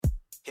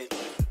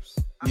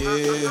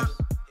Yeah.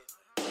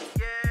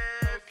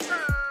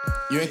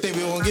 You ain't think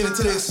we won't get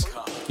into this?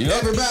 Yep.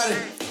 Everybody,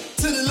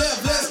 to the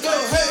left, let's go.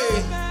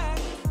 Hey.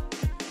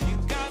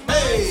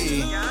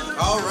 Hey.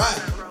 All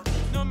right.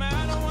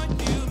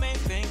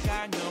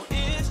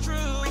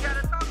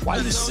 Why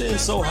you sitting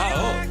so high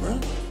up, bro?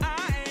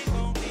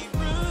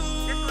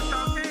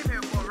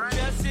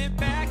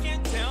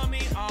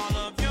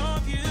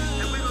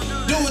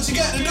 Do what you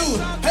got to do.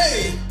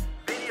 Hey.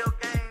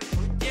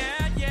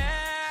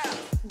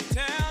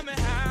 Tell me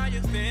how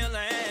you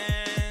feeling.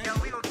 Yo,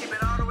 we gonna keep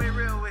it all the way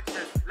real with you.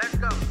 Let's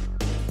go.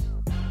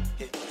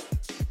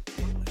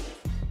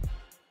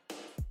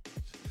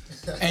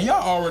 And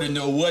y'all already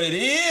know what it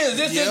is.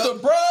 This is the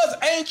Bros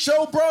Ain't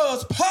Your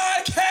Bros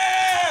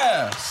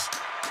podcast.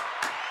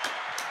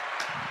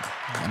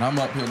 And I'm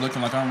up here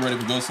looking like I'm ready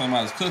to go to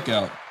somebody's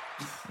cookout.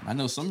 I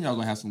know some of y'all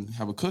gonna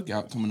have a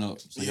cookout coming up.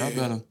 So y'all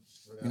better,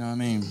 you know what I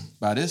mean?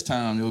 By this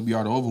time, it'll be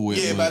all over with.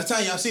 Yeah, by the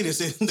time y'all see this,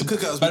 the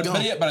cookout's be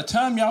gone. By the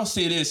time y'all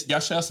see this, y'all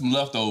should have some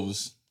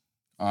leftovers.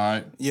 All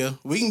right? Yeah,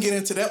 we can get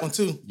into that one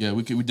too. Yeah,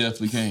 we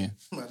definitely can.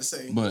 I'm about to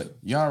say. But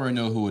y'all already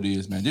know who it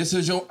is, man. This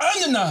is your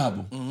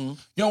undeniable,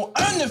 your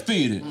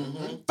undefeated,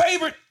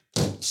 favorite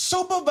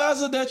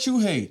supervisor that you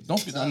hate. Don't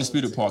forget the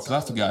undisputed part,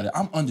 because I forgot it.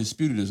 I'm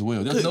undisputed as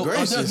well.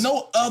 There's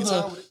no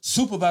other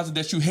supervisor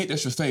that you hate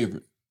that's your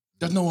favorite.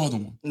 There's no other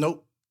one.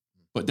 Nope.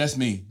 But that's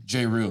me,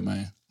 J Real,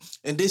 man.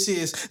 And this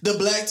is the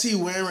black tee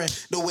wearing,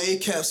 the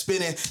wave cap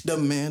spinning, the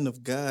man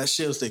of God,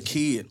 Shells the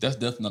Kid. That's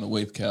definitely not a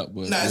wave cap,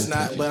 but no, it's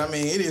not. But I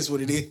mean, it is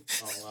what it is.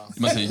 Oh,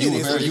 wow. You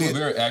were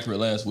very accurate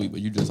last week,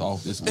 but you just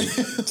off this week.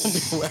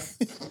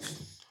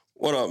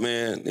 What up,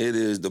 man? It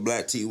is the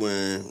black tee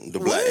wearing, the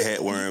black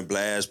hat wearing,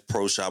 Blast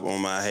Pro Shop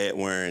on my hat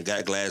wearing,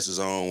 got glasses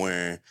on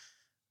wearing.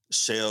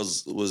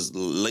 Shells was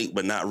late,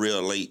 but not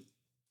real late.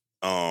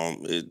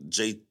 And he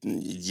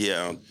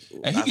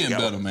getting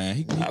better,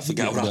 man. I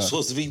forgot what I was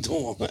supposed to be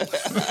doing.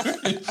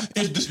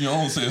 Introduce your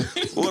own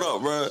self. What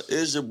up, bro?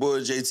 It's your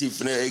boy JT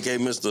Finette, aka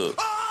Mr.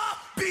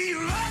 Be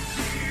right.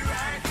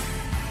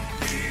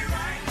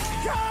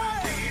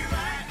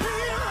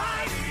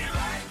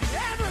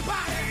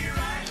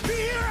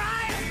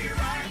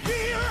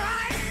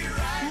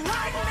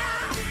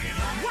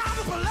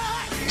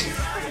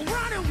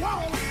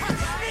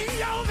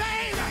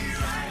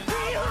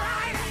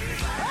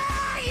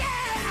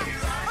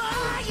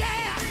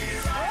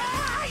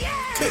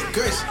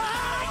 Grace.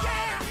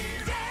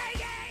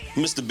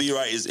 Mr. B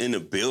Right is in the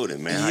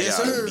building, man. How Yes,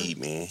 y'all sir. be,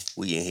 man?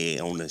 We in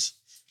here on the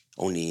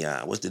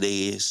what the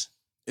day is?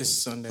 It's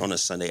Sunday. On a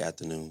Sunday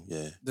afternoon,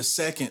 yeah. The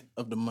 2nd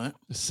of the month.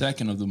 The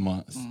 2nd of the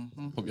month.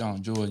 Hope y'all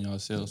enjoying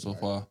yourselves so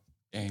far.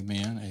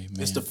 Amen.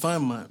 It's the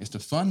fun month. It's the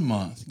fun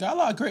month. Got a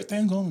lot of great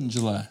things going on in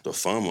July. The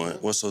fun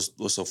month. What's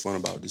so fun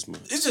about this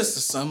month? It's just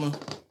the summer.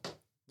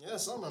 Yeah,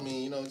 summer. I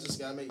mean, just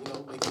gotta make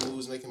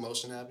moves, make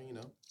emotion happen.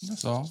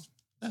 That's all.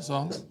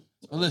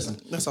 Well, listen.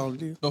 That's all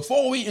it is.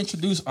 Before we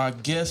introduce our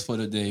guest for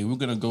today, we're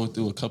gonna go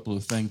through a couple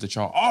of things that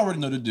y'all already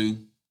know to do,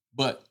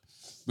 but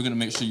we're gonna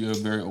make sure you're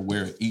very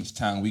aware each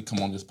time we come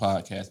on this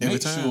podcast.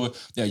 Make sure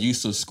that you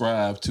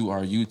subscribe to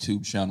our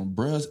YouTube channel,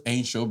 Bros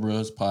Ain't Your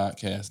Bros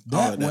Podcast.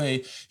 That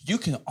way, you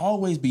can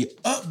always be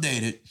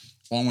updated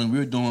on when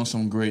we're doing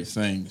some great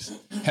things.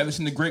 Haven't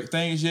seen the great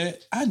things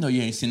yet? I know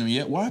you ain't seen them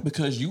yet. Why?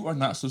 Because you are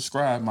not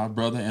subscribed, my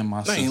brother and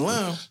my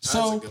sister.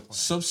 So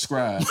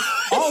subscribe.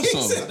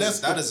 Also,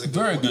 that is a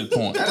very good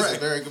point. That is a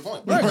very good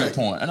point. Very good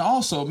point. And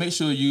also, make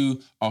sure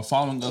you are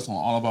following us on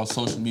all of our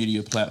social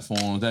media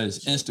platforms. That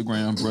is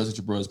Instagram, Bros Ain't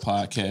Your Bros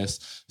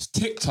Podcast,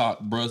 TikTok,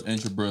 Bros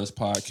Ain't Your Bros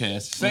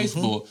Podcast,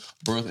 Facebook,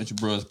 Bros Ain't Your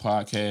Bros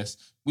Podcast.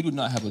 We do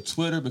not have a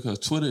Twitter because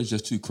Twitter is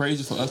just too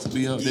crazy for us to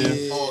be up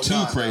there.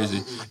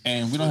 Crazy.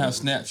 And we don't have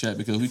Snapchat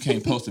because we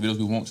can't post the videos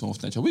we want to on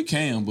Snapchat. We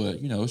can, but,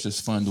 it's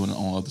just fun doing it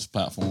on other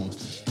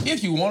platforms.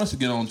 If you want us to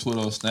get on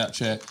Twitter or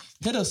Snapchat,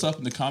 hit us up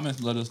in the comments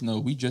and let us know.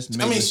 We just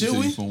made it to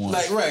you for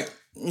once. Right.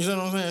 You know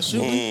what I'm saying? Should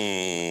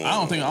we?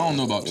 I don't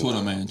know about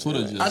Twitter, man.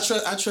 Twitter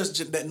just... I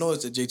trust that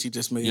noise that JT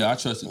just made. Yeah, I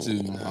trust it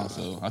too.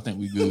 So I think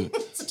we good.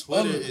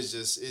 Twitter is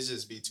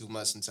just be too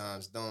much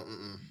sometimes.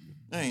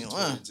 I ain't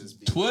lying.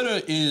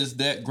 Twitter is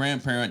that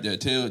grandparent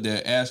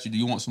that asks you, do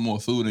you want some more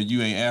food, and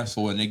you ain't asked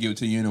for it, and they give it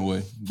to you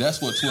anyway.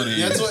 That's what Twitter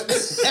is.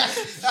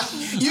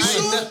 You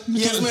sure?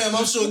 Yes, ma'am.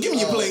 I'm sure. Give me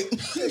your plate.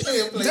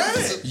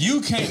 You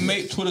can't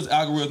make Twitter's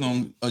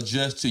algorithm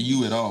adjust to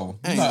you at all.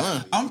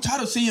 I'm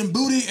tired of seeing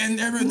booty and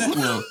everything.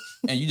 Well,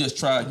 and you just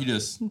try. You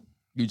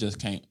just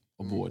can't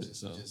avoid it.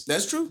 So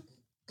that's true.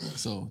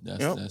 So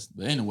that's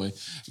but anyway,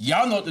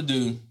 y'all know what to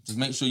do. Just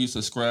make sure you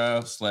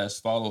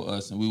subscribe/follow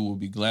us, and we will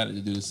be glad to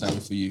do the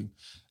same for you.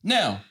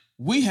 Now,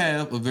 we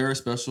have a very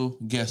special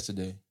guest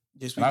today.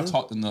 Yes, and I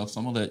talked enough, so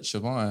I'm gonna let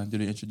Siobhan do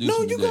the introduction.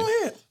 No, you today. go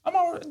ahead.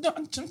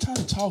 I'm tired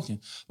of talking.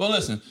 Well,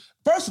 listen.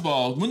 First of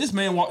all, when this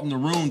man walked in the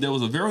room, there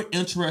was a very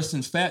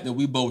interesting fact that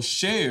we both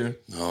share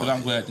that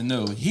I'm glad to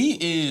know.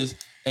 He is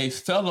a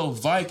fellow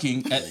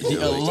Viking at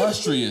the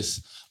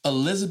illustrious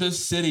Elizabeth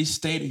City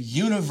State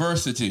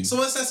University. So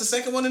that's the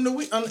second one in the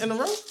week in a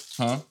row?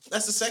 Huh?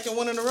 That's the second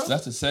one in a row?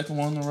 That's the second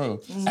one in a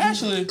row.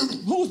 Actually,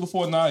 who was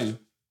before Naya?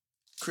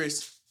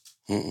 Chris.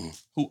 Who?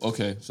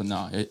 Okay, so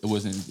it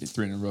wasn't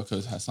 3 in a row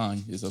because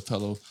Hassan is a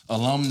fellow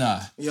alumni.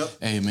 Yep.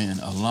 Amen.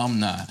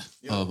 Alumni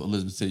of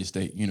Elizabeth City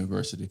State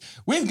University.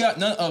 We've got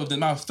none other than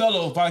my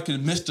fellow Viking,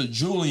 Mr.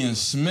 Julian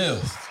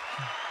Smith.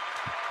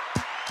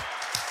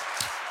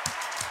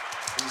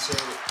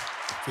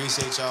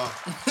 Appreciate y'all.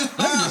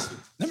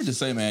 Let me just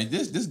say, man,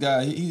 this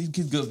guy, he's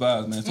good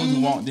vibes, man. As soon as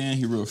he walked in,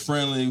 he real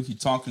friendly, he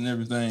talking and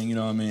everything, you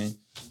know what I mean?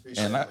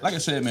 And like I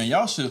said, man,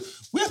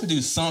 we have to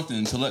do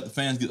something to let the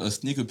fans get a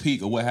sneaker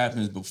peek of what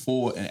happens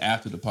before and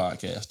after the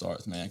podcast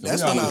starts, man.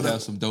 Because we always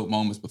have some dope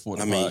moments before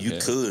the podcast. You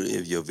could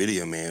if your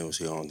video man was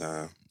here on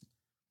time.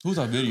 Who's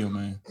our video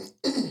man?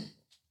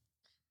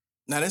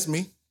 Nah, that's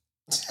me.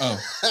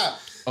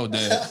 Oh,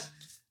 Dad.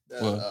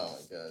 Well, Oh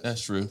my god.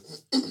 that's true.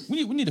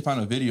 We need to find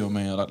a video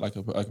man, like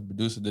a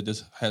producer that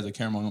just has a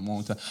camera on them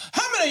all the time.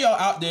 How many of y'all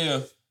out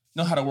there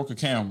know how to work a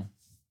camera?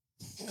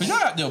 Because y'all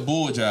out there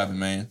bull driving,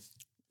 man.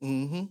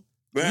 Mm-hmm.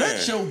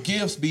 Let your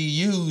gifts be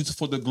used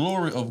for the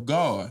glory of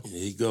God. There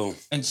you go.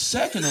 And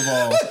second of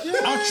all,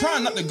 I'm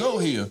trying not to go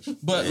here,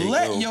 but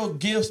let your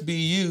gifts be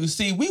used.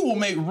 See, we will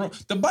make room.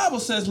 The Bible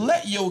says,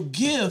 let your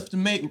gift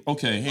make...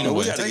 Okay,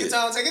 anyway. Take your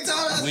time.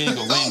 We ain't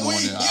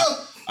going there.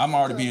 I'm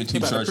already being too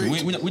churchy.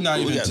 We're not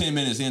even 10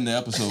 minutes in the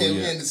episode We're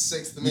yet. in the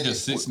 6th We minute.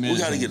 just 6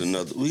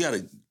 minutes. We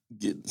gotta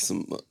get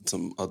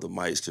some other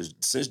mics because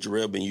since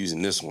Jarrell been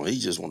using this one, he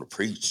just want to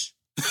preach.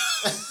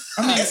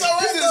 It's all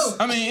right though.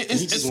 I mean,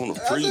 He just want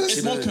to preach.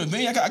 it's more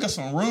convenient. I got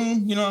some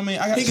room. You know what I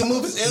mean? He can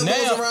move his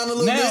elbows around a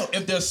little now,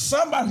 bit. if there's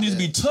somebody who needs to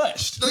be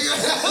touched,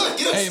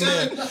 hey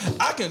man,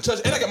 I can touch.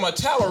 And I got my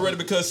towel ready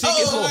because see, it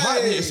gets a little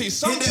hot in here. See,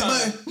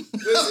 sometimes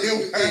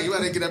Hey, you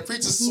gotta get that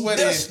preacher sweat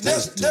in.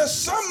 there's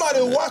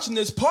somebody watching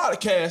this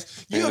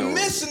podcast. You're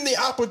missing the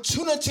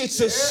opportunity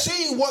to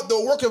see what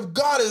the work of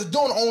God is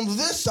doing on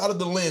this side of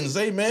the lens.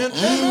 Amen.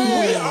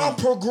 We are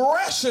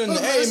progressing.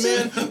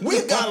 Amen.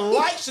 We've got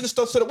lights and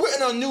stuff so that we're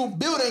in a new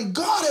building.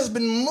 God has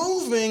been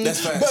moving, That's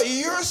facts. but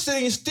you're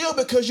sitting still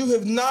because you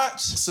have not.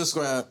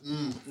 Subscribe.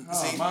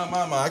 Oh,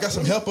 my. I got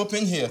some help up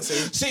in here.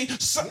 See,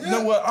 you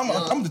know what? I'm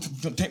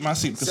gonna take my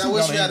seat because See, I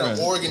wish you had an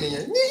organ in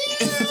your.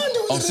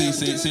 Oh, see, I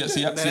stay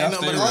ain't ready.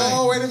 nobody-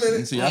 Oh, wait a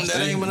minute. See, I That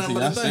stay, ain't what I'm see,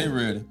 gonna I stay think.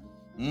 ready.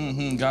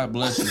 Mm-hmm. God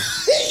bless you.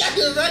 He got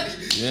it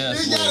ready.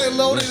 Yes, You got Lord. it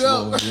loaded Yes,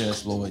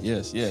 up. Lord.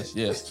 Yes, Lord.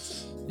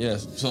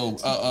 Yes. So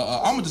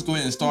I'm gonna just go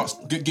ahead and start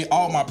get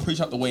all my preach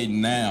out the way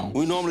now.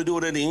 We normally do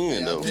it at the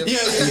end though. Yeah.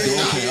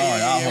 Okay, all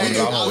right.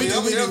 I'll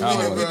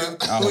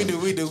hold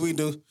it. We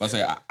do. I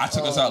say I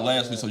took us out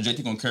last week, so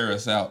JT gonna carry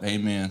us out.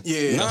 Amen.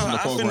 Yeah. No, That's from the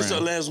I program. finished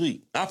up last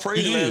week. I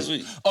prayed You did. last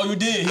week. Oh, you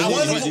did.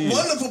 He did.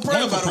 Wonderful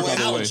prayer, by the way.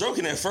 I was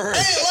joking at first.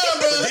 Hey, what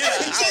up, brother?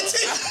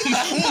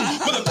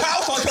 But the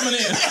power started coming in.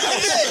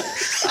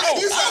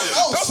 There's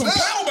some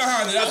power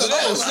behind it after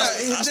that. I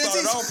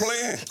started off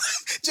playing.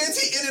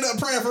 JT ended up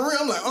praying for real.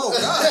 I'm like, oh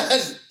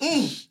God.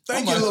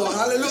 Thank you, Lord.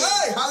 Hallelujah.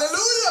 Hey,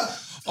 hallelujah.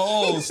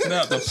 Oh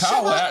snap! The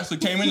power actually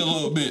came in a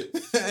little bit.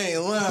 I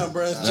ain't lying,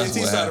 bro. That's JT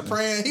what started happened.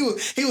 praying.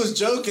 He was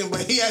joking,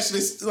 but he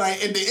actually,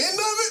 like, at the end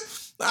of it,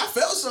 I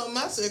felt something.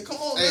 I said, come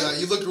on, Hey, man. like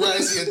you look around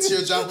and see a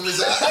tear drop from his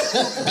eye.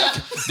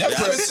 That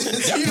prayer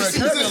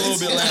carried me a little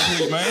bit last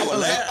week, man.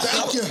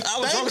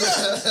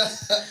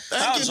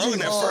 I was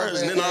joking at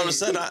first, and then all of a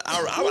sudden,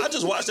 I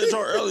just watched that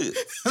joint earlier.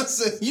 I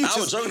said, I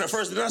was joking at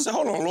first, and then I said,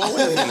 "Hold on, Lord,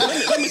 wait a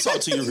minute. Let me talk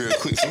to you real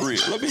quick, for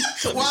real.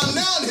 While I'm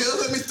down here,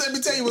 let me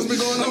tell you what's been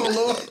going on,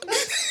 Lord.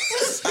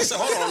 I said,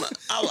 hold on.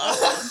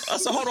 I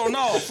said, hold on,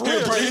 no, for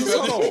real. He Jesus,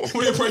 hold on.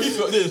 When you pray, he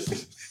felt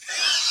this.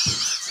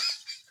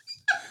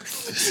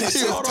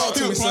 Talk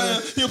to me,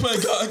 son. He was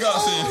playing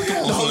God said, "Come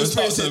on, The Holy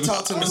son, Spirit said,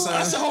 talk to me, I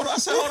son. said,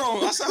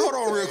 hold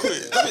on, real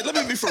quick. Let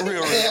me be for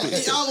real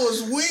quick. Y'all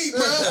was weak,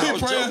 bro.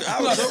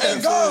 I was joking Hey,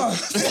 at God.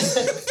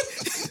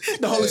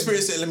 The Holy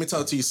Spirit said, let me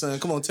talk to you, son.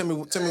 Come on, tell me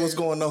what's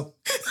going on.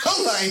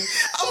 I'm like,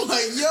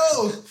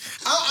 yo.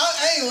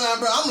 I ain't lying,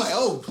 bro. I'm like,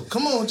 oh,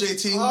 come on,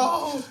 JT.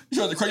 Oh, You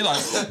tried to crazy like,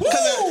 Hey,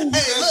 woo! look,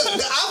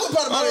 the awkward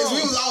part about it is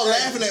we was all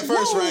laughing at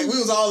first, right? We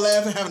was all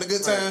laughing, having a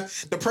good time.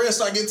 The prayer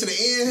started getting to the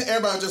end.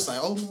 Everybody was just like,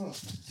 oh, no.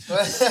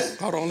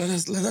 Hold on, let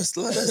us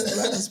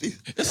be.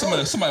 It's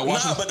somebody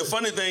watching. Nah, but the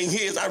funny thing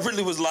is, I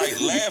really was like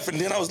laughing.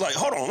 Then I was like,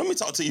 hold on, let me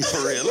talk to you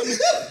for real.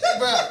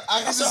 bro,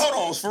 I said, hold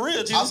on, for real,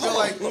 Jesus. I feel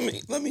Hold on.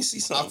 like- let me see I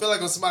something. feel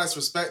like on somebody's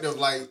perspective,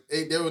 like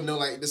they would know,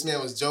 like this man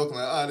was joking,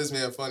 like, oh, this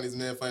man funny.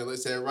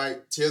 Let's say, right?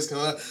 Tears come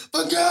up,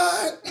 but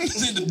God.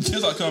 See, the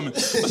tears are coming. I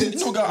said, you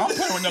know, God, I'm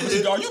playing right now. But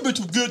see, God, you've been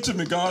too good to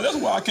me, God. That's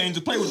why I came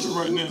to play with you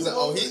right now.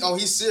 He's like,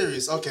 he's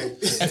serious. Okay.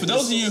 And for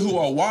those of you who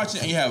are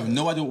watching and you have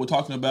no idea what we're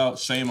talking about,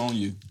 shame on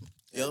you.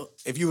 Yo,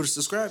 if you would have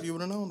subscribed, you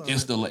would have known.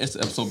 It's the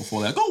episode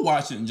before that. Go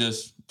watch it and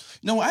just,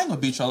 you know what? I ain't gonna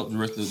beat y'all up the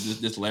rest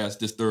of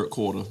this third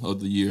quarter of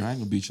the year. I ain't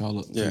gonna beat y'all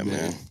up. Yeah, too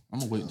bad. man. I'm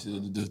gonna wait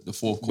until the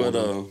fourth quarter.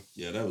 But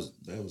yeah, that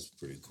was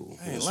pretty cool.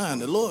 I ain't lying.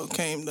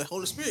 The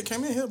Holy Spirit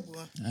came in here,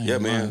 boy. Yeah,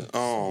 man.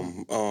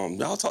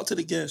 Y'all talk to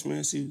the guests,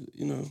 man. See,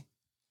 you know,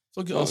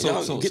 So Get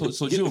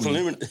the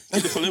Julian.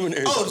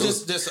 preliminaries. Oh, out, though.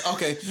 just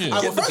okay. Yeah. All right,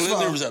 well, Get the first of all,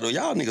 preliminaries out, though.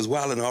 Y'all niggas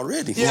wilding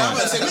already. yeah, I'm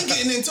about to say we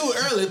getting into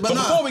it early, but But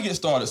nah. before we get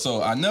started,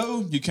 so I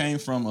know you came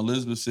from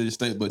Elizabeth City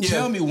State, but Yeah.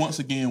 tell me once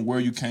again where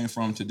you came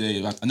from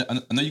today.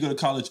 I know you go to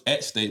college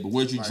at State, but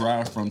where'd you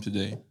drive from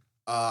today?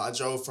 I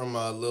drove from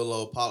little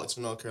old Pollock,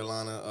 North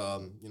Carolina.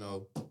 You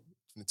know, from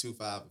the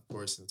 2-5, of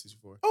course, and the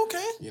 2-4.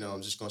 Okay. You know,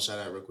 I'm just gonna shout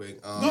out real quick.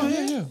 Oh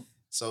yeah.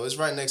 So it's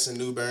right next to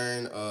New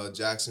Bern,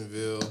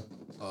 Jacksonville,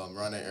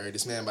 around that area.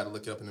 This man about to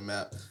look it up in the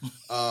map.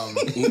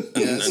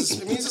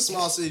 It's a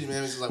small city,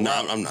 man. It's just like,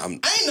 Nah, wow. I'm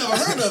I ain't never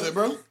heard of it,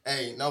 bro.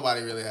 Hey,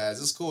 nobody really has.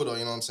 It's cool though, you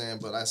know what I'm saying?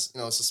 But it's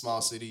a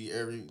small city.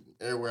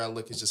 Everywhere I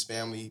look, it's just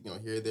family. You know,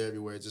 here, there,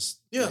 everywhere. Just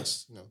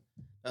nice, you know.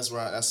 That's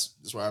where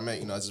I met.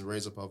 You know, I just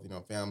raised up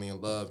of family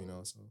and love. You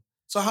know,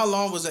 So how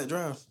long was that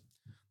drive?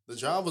 the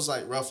drive was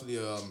like roughly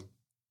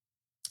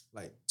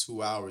like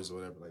 2 hours or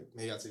whatever. Like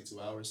maybe I'll take 2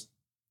 hours.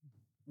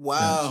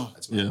 Wow.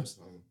 Like 2 Yeah. hours.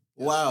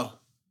 Yeah. Wow.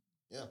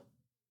 Yeah.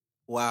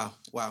 Wow.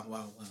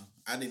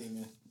 I didn't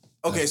even.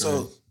 Okay,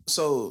 so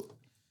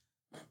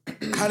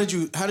how did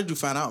you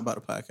find out about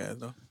the podcast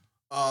though?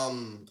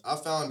 I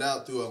found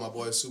out through my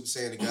boy Super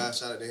Saiyan the Guy.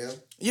 Shout out to him.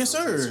 Yes, You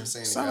know what I'm sir.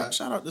 saying? Super Saiyan the Guy.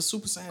 Shout out to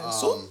Super Saiyan.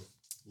 Soup?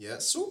 Yeah,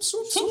 soup.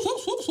 Swoop, swoop,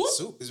 swoop, swoop.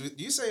 Soup.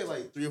 Do you say it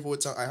like 3 or 4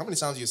 times? How many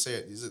times do you say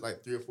it? Is it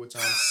like 3 or 4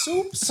 times?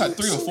 Soup. It's like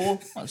 3 or 4.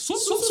 Like, swoop,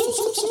 swoop, swoop,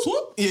 swoop, swoop,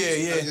 swoop.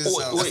 Yeah. That just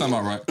sounds- That's not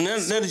about right. Now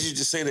that you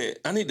just say that,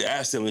 I need to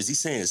ask him, is he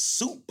saying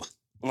soup?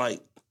 Like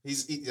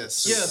Soup. Yeah.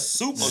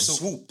 soup or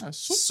swoop?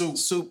 Swoop.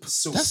 Soup.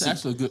 That's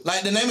actually good.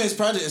 Like the name of his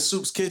project is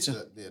Soup's Kitchen.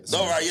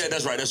 All right, yeah,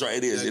 that's right.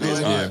 It is. It go is.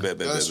 ahead. All Yeah. right, bet.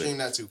 Go stream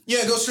that too.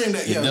 Yeah, go stream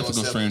that. Yeah. definitely. Most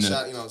go stream that.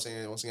 Shout, you know what I'm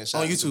saying? Once again,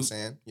 shout On out to YouTube. Super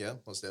Saiyan. Yeah,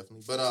 most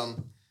definitely. But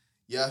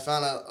yeah, I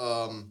found out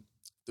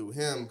through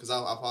him because I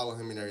follow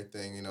him and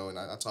everything, you know, and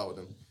I talk with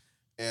him,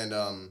 and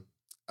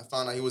I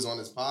found out he was on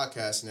this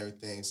podcast and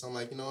everything. So I'm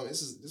like,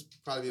 this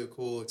probably be a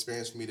cool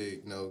experience for me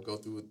to go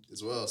through it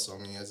as well. So I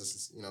mean, I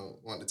just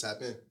wanted to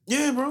tap in.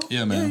 Yeah, bro.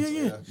 Yeah, man. Yeah. We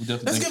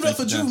definitely Let's think- give it up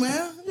for think Drew,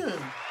 that- man.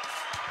 Yeah.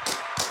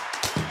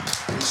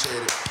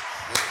 Appreciate it.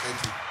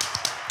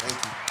 Thank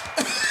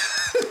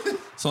you.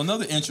 So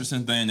another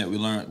interesting thing that we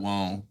learned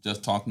while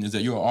just talking is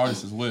that you're an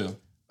artist as well.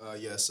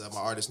 Yes, my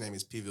artist name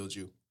is P-Ville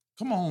Jew.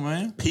 Come on,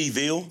 man.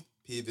 P-ville,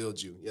 P-Ville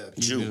Jew. Yeah.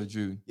 Jew.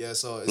 Drew. Yeah.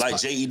 So it's like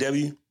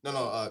J-E-W. No,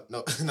 nah.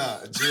 Jew like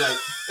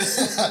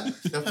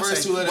the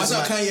first 2 letters. What's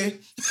up, my- Kanye?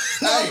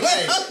 Hey,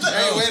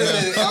 wait a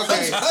minute.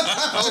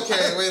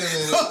 Okay, wait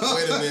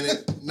a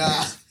minute.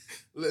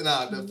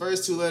 Nah, the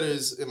first 2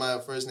 letters in my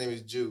first name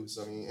is Jew.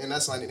 So I mean, and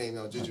that's my nickname,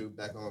 Juju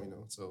back home,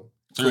 So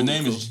So your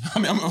name is. I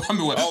mean,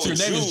 what? Oh, so your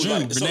name is Jew, Drew.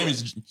 like, Your so- name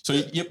is. So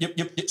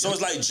yep. So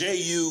it's like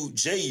J-U.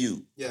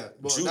 yeah,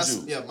 well,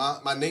 Juju.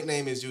 my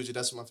nickname is Juju.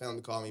 That's what my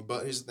family call me.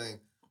 But here's the thing,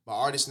 my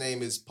artist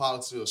name is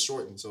Pollocksville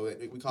shortened, so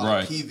we call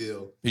Right. it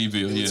P-Ville.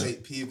 P-ville, Then we yeah.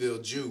 take P-Ville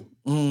Jew.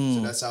 Mm.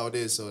 So that's how it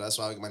is. So that's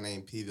why I get my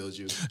name P-Ville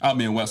Jew. I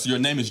mean, well, so your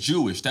name is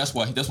Jewish. That's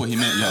what he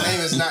meant, y'all. My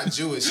name is not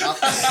Jewish. Come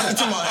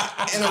on,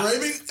 in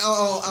Arabic,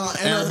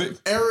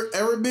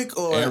 Arabic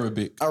or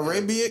Arabic or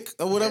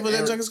whatever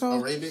that junk is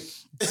called. Arabic.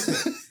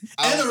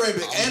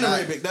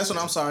 Arabic. That's what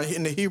I'm sorry.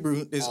 In the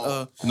Hebrew is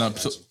No,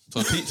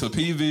 so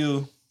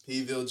P-ville,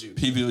 P-Ville Jew.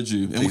 P-ville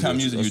Jew. And what kind of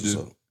music you That's do?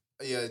 what's up.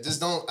 Yeah,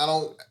 I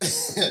don't.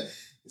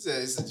 He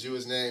said it's a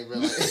Jewish name, bro.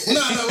 Like,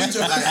 No, we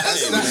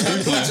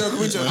joking.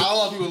 We joking. I don't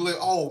want people to look.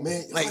 Oh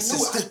man, Like, I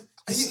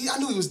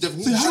knew he was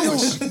different. See, He's I know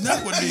Jewish.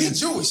 that would be- He's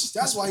Jewish.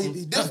 That's why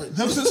he different.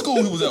 Ever since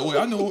school, he was that way.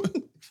 I know.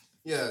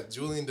 Yeah,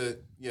 Julian the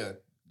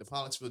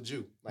Pollocksville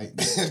Jew. Like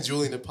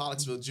Julian the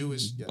Pollocksville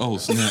Jewish. Yeah. Oh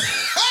snap!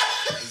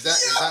 Is that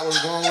where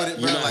we're going with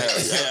it, bro? You're not Like, I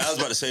was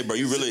about to say, bro,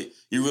 you really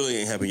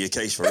ain't having your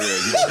case for real.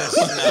 You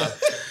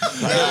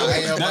nah, I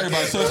ain't help Now my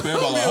everybody case, suspect. bro.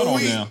 Everybody like, hold on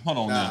weak. now. Hold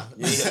on now.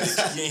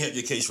 ain't have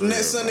your case for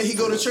Next real. Sunday he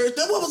go to church.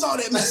 Then what was all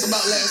that mess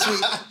about last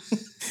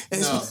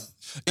week? No.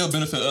 It'll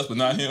benefit us, but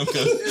not him. That's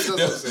what I'm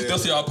Because saying. they'll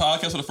see our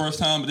podcast for the first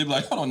time, but they'll be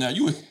like, hold on now.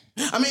 You.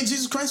 I mean,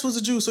 Jesus Christ was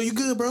a Jew, so you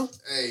good, bro?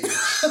 Hey,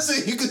 I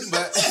said you good.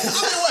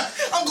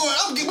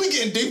 We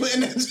getting deeper in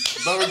that.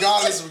 but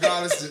regardless,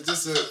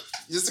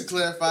 just to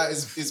clarify,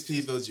 it's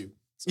P-Ville Jew.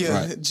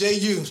 Yeah, Right.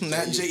 J-U,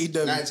 not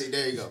J-E-W. Not J.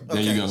 There you go.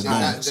 There you go. All Boom.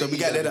 right, so we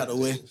got that out of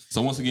the way.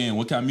 So once again,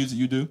 what kind of music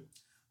you do?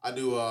 I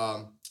do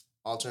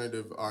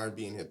alternative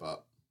R&B and hip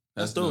hop.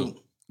 That's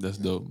dope. That's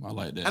dope. I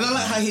like that. And I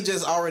like how he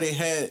just already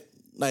had,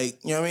 like,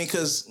 you know what I mean?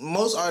 Because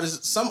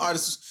some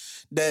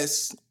artists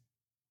that's,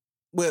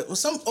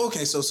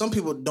 so some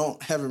people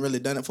haven't really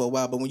done it for a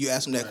while, but when you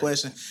ask them that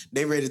question,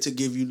 they ready to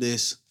give you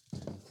this.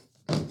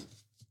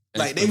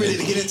 Like, they ready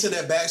to get into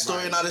that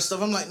backstory and all this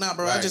stuff. I'm like, nah,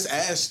 bro, I Right. just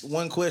asked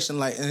one question,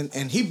 like,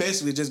 and he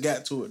basically just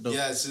got to it, though.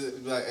 Yeah, it's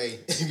like, hey,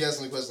 if you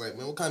ask me a question like,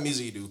 man, what kind of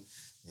music you do?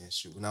 Yeah,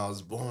 shoot, when I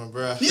was born,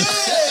 bro. Yeah,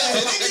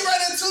 they get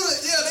right into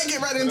it. Yeah, they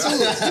get right into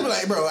it. You be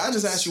like, bro, I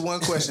just asked you one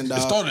question, It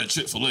dog. started at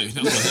Chick-fil-A. That's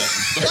what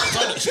happened. It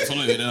started at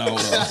Chick-fil-A. Then I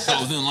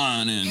was in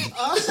line and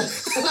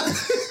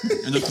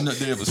looking at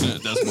there ever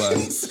since. That's why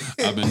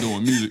I've been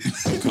doing music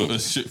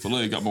because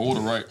Chick-fil-A got my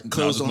order right.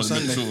 Closed I on just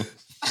wanted to make Sunday. sure.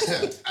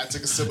 I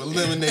took a sip of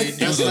lemonade.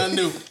 That's what I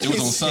knew. It was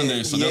on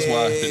Sunday, so that's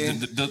why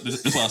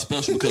that's why it's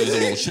special because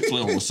it was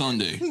Chick-fil-A on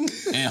Sunday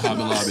and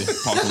Hobby Lobby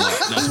parking lot.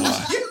 That's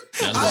why.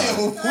 That's I why.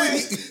 am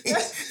weak.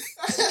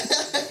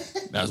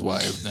 That's why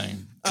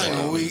everything. I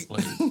am weak.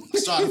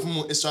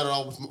 It started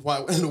off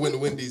with the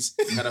Wendy's.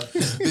 Had a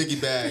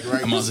biggie bag,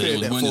 right? I'm gonna say it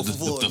was That Wendy's,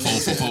 4 for 4, the 4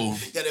 for 4.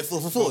 Got that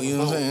 4 for 4, you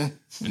know what I'm saying?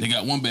 And they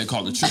got one bag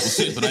called the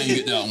 666, but I didn't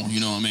get that one. You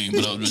know what I mean?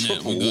 But other than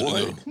that, we good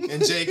to go.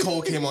 And J.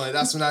 Cole came on it.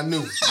 That's when I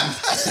knew.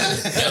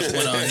 That's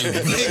when I knew.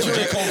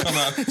 J. Cole come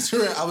out. It's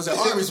real. I was at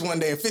Arby's one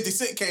day and 50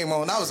 Cent came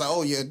on. I was like,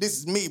 oh yeah, this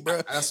is me, bro.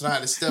 That's when I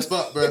had to step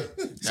up, bro.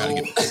 So,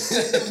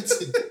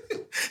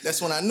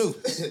 That's when I knew.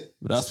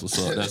 But that's what's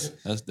up.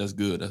 That's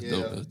good. That's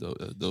dope.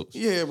 That's dope.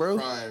 Yeah, bro.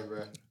 crying,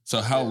 bro.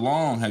 So how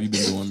long have you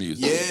been doing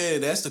music? Yeah,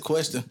 that's the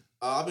question.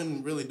 I've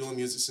been really doing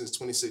music since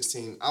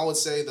 2016. I would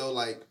say though,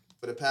 like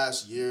for the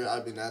past year,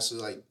 I've been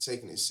actually like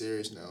taking it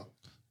serious now.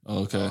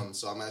 Okay.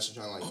 So I'm actually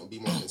trying to like be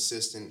more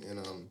consistent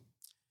and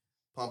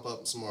pump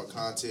up some more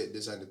content,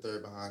 this and the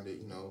third behind it.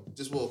 You know,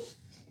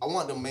 I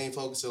want the main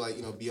focus to like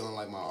be on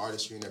like my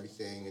artistry and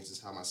everything, and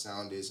just how my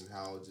sound is and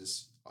how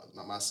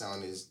my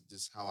sound is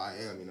just how I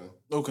am. You know.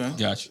 Okay.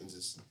 Gotcha. And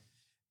just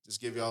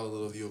give y'all a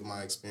little view of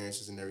my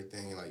experiences and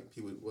everything, and like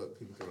what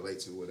people can relate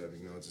to, whatever.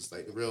 You know, just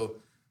like the real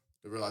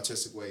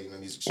artistic way. You know,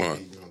 music should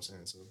be. You know what I'm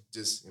saying? So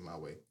just in my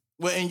way.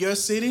 Well, in your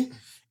city,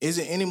 is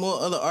there any more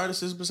other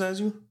artists besides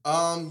you?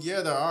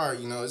 Yeah, there are.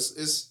 You know,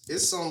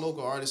 it's some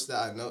local artists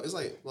that I know. It's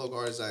like local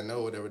artists I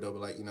know, whatever. Though, but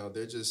like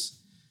they're just,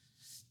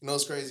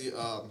 it's crazy.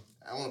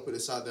 I want to put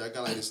this out there. I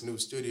got like this new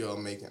studio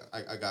I'm making.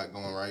 I got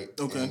going right.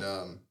 Okay.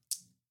 And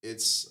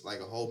it's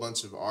like a whole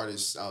bunch of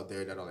artists out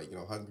there that are like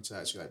hungry to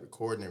actually like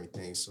record and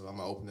everything. So I'm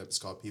gonna open up. It's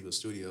called People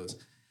Studios.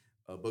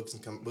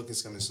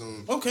 Bookings coming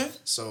soon. Okay.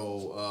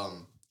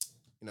 So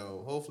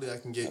hopefully I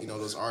can get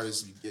those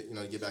artists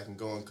get back and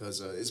going because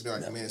it's been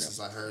like a minute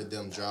since I heard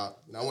them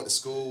drop. I went to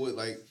school with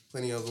like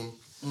plenty of them.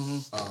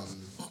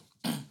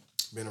 Mm-hmm.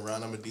 Been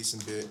around them a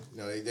decent bit.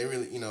 They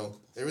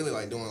really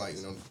like doing like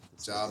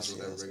jobs or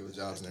whatever, regular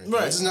jobs and everything.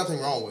 Right. There's nothing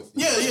wrong with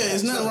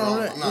it's nothing wrong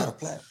with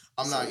that.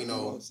 I'm not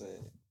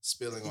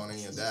spilling on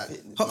any of that.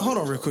 Hold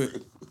on real quick.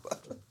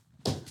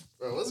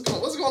 Bro, what's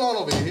going on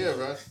over here,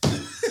 bro?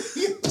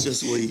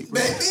 Just wait.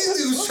 Man, these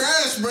dudes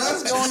trash, bro.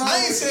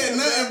 I ain't saying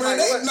nothing, bro.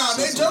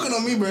 They joking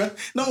on me, bro.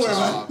 Don't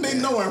worry,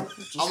 man. Don't worry.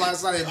 I'm like,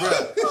 sorry, bro.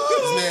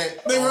 This man,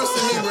 They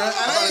roasting me, bro.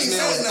 I ain't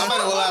saying I'm nothing.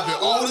 about to laugh at.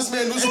 Oh, this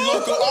man was a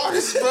local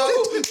artist, bro.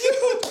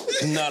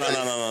 No.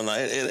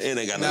 It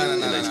ain't got nothing.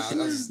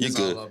 No. You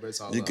good.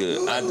 You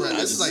good.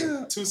 This is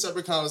like two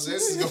separate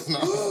conversations going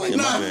on. Like,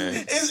 Nah,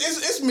 man.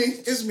 it's me.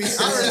 It's me. I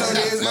already know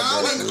this. I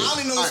don't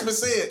even know what's been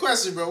said.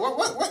 question, bro.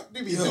 What do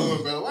you be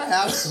doing, bro? What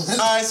happened?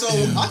 All right, so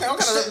what kind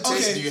of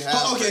reputation do you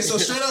have? Okay, so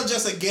straight up,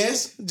 just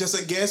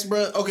a guess,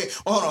 bro. Okay,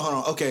 hold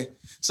on. Okay,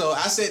 so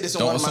I said this in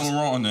Don't one of something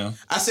my. wrong now.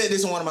 I said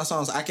this in one of my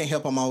songs. I can't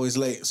help I'm always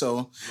late.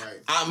 So,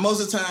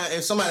 most of the time,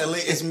 if somebody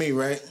late, it's me,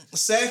 right?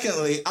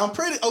 Secondly, I'm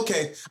pretty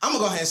okay. I'm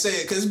gonna go ahead and say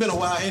it because it's been a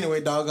while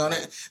anyway. Doggone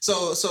it.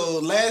 So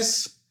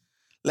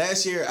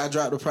last year I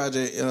dropped a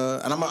project,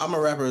 and I'm a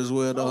rapper as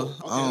well though.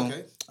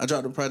 Okay. I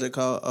dropped a project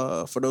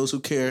called "For Those Who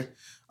Care."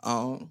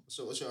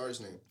 So what's your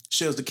artist name?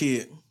 Shell's the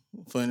Kid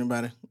for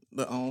anybody.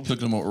 Picking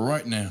them up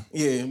right now.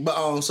 Yeah,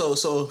 but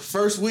so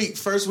first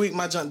week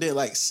my junk did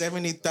like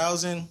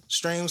 70,000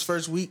 streams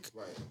first week.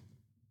 Right.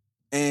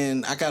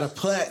 And I got a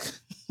plaque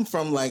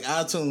from like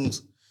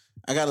iTunes.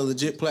 I got a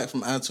legit plaque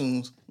from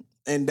iTunes.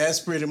 And that's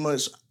pretty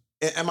much,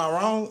 am I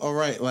wrong or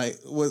right? Like,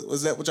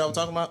 was that what y'all were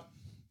talking about?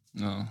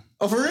 No.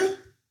 Oh, for real?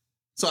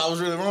 So I was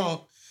really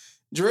wrong.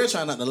 Jarrell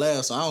trying not to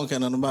laugh, so I don't care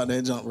nothing about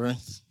that junk, bro.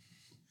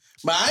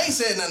 But I ain't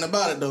said nothing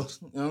about it though.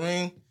 You know what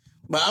I mean?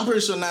 But I'm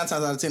pretty sure 9 times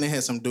out of 10 it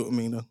had something to do with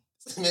me though.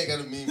 This man got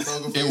a mean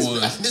poker face. It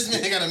was. This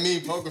man got a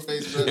mean poker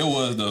face, bro. It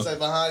was though. It's like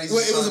behind these.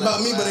 Wait, it was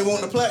about me, but they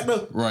want the plaque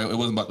though? Right. It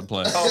wasn't about the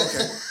play. Oh,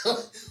 okay.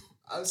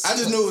 I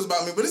just knew it was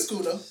about me, but it's cool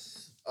though.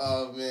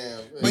 Oh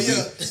man. But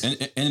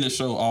yeah. End of the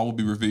show, all will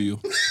be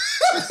revealed.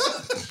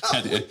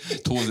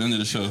 Towards the end of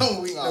the show.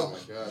 Oh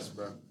my gosh,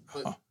 bro.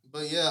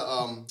 But yeah,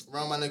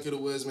 around my neck of the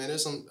woods, man,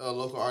 there's some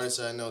local artists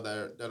that I know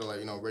that are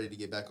like ready to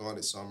get back on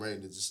it. So I'm ready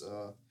to just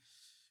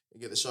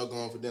get the show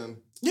going for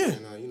them. Yeah.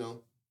 And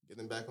get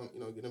them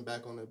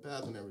back on their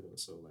path and everything.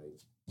 So like,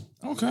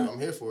 Okay. I'm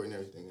here for it and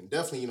everything, and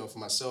definitely for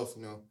myself,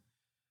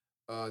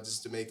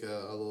 just to make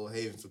a little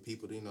haven for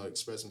people to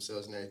express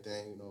themselves and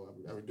everything.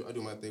 I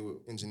do my thing with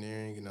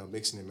engineering,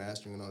 mixing and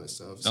mastering and all that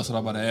stuff. That's what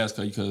I'm about to ask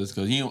her because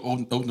you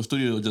don't open the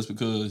studio just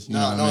because. No.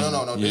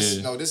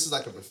 Yeah. This is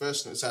like a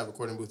professional. It's a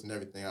recording booth and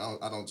everything.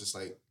 I don't just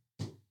like.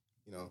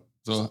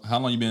 So how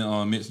long you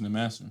been mixing and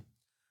mastering?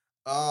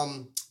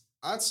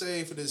 I'd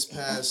say for this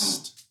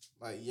past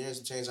like years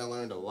and change, I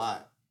learned a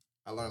lot.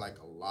 I learned like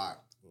a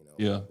lot.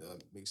 Yeah.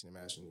 Mixing and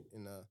mastering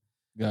and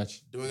Gotcha.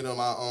 doing it on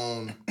my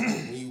own.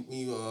 when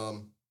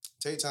you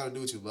take time to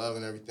do what you love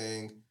and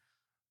everything,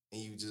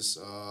 and you just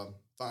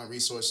find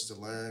resources to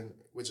learn,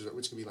 which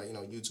can be like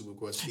YouTube, of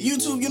course.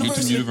 YouTube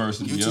University. YouTube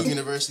University. YouTube Yep.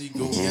 University,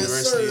 Google Yes,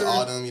 University, sir.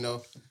 all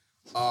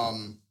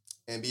them.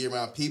 and be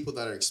around people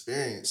that are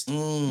experienced.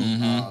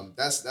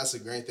 That's a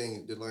great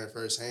thing to learn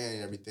firsthand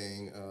and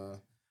everything.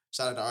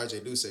 Shout out to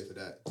RJ Duce for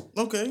that.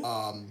 Okay.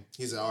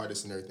 He's an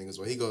artist and everything as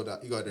well. He go out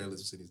there at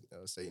Elizabeth City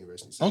State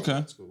University. So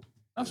Okay. School.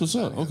 That's what's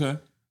up. Okay.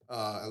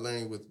 And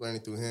learning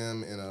through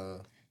him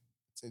and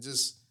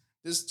just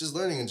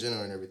learning in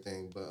general and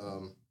everything. But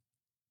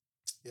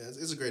yeah,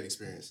 it's a great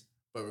experience.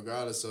 But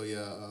regardless, so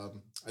yeah,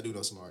 I do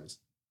know some artists.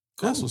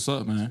 Cool. That's what's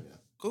up, man. Yeah.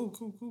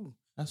 Cool.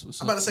 That's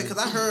what's I'm up. about to say, because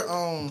I heard,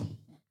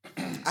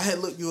 I had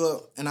looked you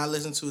up and I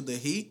listened to The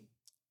Heat.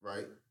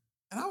 Right.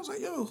 And I was like,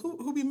 yo,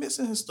 who be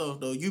mixing his stuff,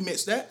 though? You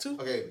mixed that, too?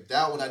 Okay,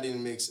 that one I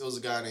didn't mix. It was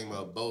a guy named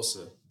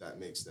Bosa that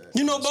mixed that.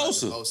 You know Shout out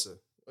to Bosa? Bosa.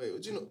 Wait,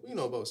 what you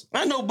know Bosa?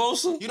 I know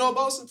Bosa. You know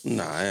Bosa?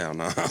 Nah, hell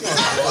no. You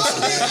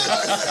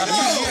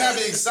had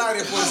me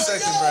excited for a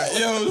second, bro.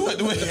 Yo,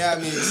 wait. You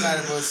had me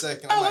excited for a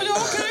second. I was like, yo,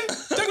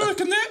 okay. They're going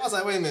to connect. I was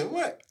like, wait a minute,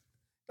 what?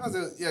 I was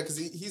like, yeah, because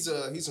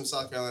he's from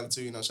South Carolina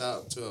too. You know, shout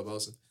out to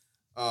Bosa.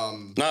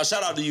 Nah,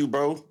 shout out to you,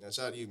 bro. Yeah,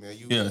 shout out to you, man.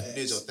 You Yeah.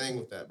 did your thing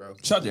with that, bro.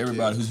 Shout out to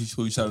everybody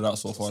who you shouted out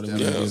so far.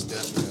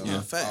 Definitely.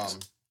 Yeah. Facts.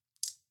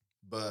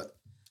 But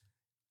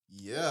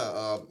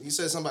yeah, you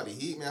said something about the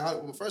Heat,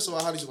 man. First of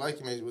all, how did you like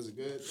it, man? Was it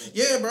good?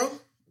 Yeah, bro.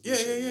 Yeah.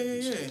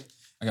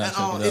 I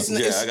gotta And,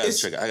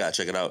 check it out. I gotta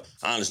check it out.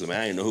 Honestly,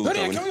 man, I ain't know who was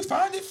Can coming. we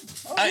find it?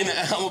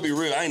 I'm gonna be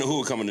real. I ain't know who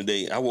was coming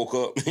today. I woke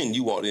up and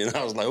you walked in.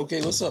 I was like,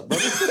 okay, what's up,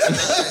 brother?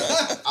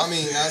 I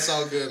mean, that's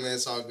all good, man.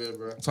 It's all good,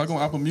 bro. Talking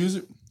on Apple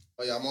Music.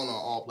 Oh yeah, I'm on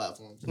all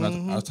platforms.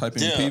 I type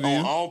in Yeah, PVU.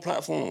 on all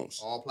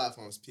platforms. All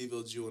platforms.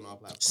 Pville Jew on all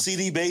platforms.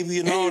 CD Baby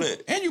and all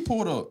that. And you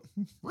pulled up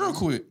real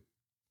quick.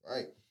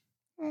 Right.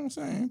 You know what I'm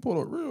saying? You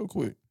pulled up real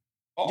quick.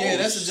 Yeah,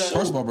 that's a jump.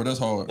 First of all, bro, that's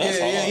hard. That's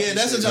hard. Yeah.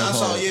 That's a jump. I That's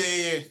saw. hard.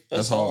 Yeah.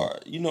 That's hard.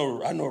 hard. You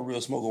know, I know a real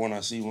smoker when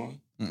I see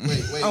one. Wait.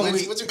 I'm Wait.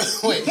 weak.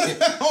 Wait.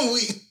 I'm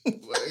weak.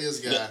 What is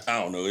guy?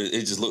 I don't know. It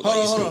just looked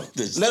Hold like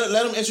on.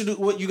 Let him introduce.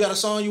 What you got a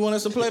song you want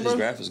us to play, His bro?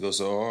 graphics go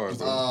so hard,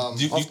 bro.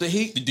 Off the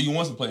Heat. Do you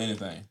want to play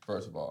anything?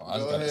 First of all, I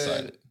just Go got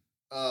ahead.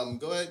 excited.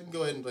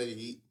 Go ahead and play the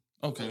Heat.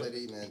 Okay. Play the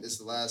Heat, man. This is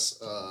the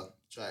last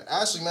track.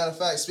 Actually, matter of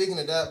fact, speaking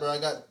of that, bro, I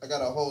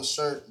got a whole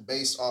shirt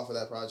based off of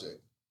that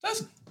project.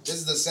 That's This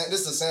is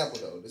the sample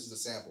though. This is the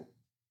sample.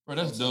 bro.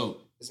 That's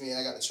dope. It's me.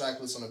 I got the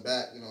track list on the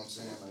back. You know what I'm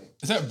saying? Like,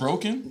 Is that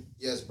broken?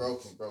 yeah, it's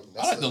broken.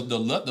 I like the and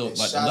level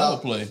shout level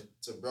out play.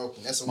 to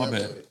Broken. That's a My record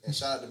bad. with it. And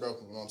shout out to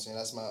Broken. You know what I'm saying?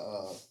 That's my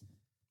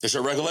It's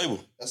your record label.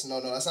 That's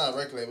not a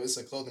record label. It's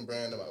a clothing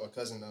brand that my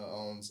cousin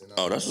owns. And,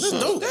 Oh, that's what's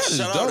That's up. dope. That is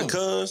Shout out to dope.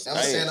 Cuz. I'm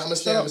Hey, gonna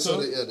shout out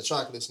show to- the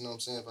track list. You know what I'm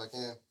saying? If I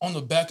can. On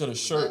the back of the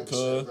shirt,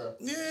 cuz. Bro.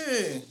 Yeah.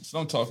 That's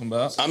what I'm talking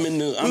about. I'm in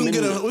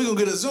the We gonna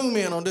get a zoom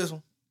in on this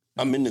one.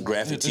 I'm in the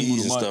graphic It's moving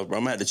tees and mic. stuff, bro.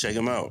 I'm gonna have to check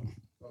them out. You know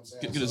what I'm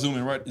saying? Get a zoom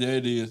in right there.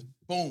 It is.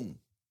 Boom.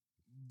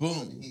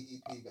 Boom. He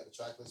got the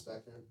track list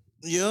back here.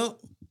 Yep.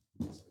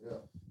 So, yeah.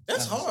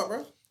 That's hard,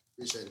 bro.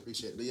 Appreciate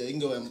it. But yeah, you can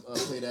go ahead and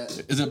play that.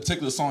 Is there a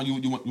particular song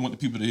you want the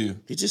people to hear?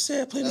 He just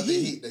said play the That's the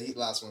heat. Heat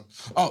last one.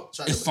 Oh,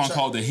 Track it's a song number-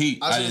 called The Heat.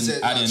 I didn't know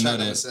track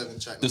number that. 7,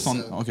 track This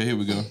number song. 7. Okay, here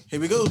we go. Here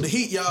we go. The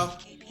Heat, y'all.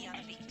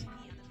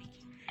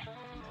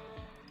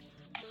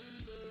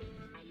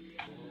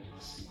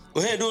 Go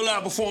ahead and do a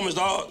live performance,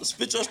 dog.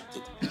 Spit your.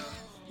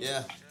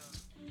 Yeah.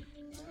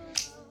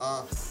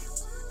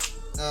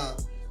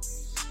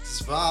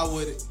 Just vibe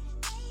with it.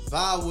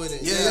 Vibe with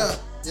it. Yeah.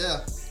 Yeah.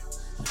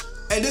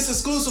 Hey, this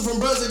exclusive from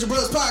Brothers and Your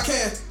Brothers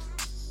podcast.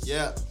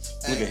 Yeah.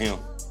 Look at him.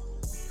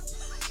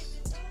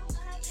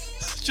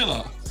 Chill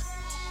out.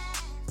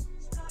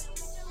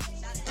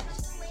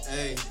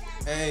 Hey.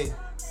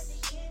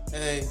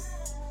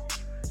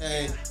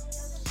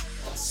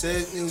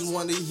 Said niggas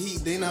want the heat,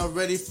 they not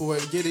ready for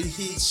it. Get a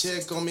heat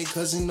check on me,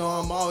 cause you know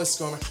I'm always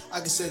scoring. I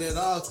can say that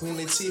all clean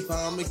their teeth, but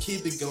I'ma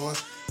keep it going.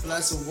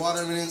 Lots of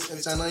water in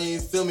it, I know you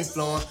ain't feel me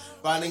flowing.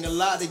 Riding a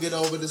lot to get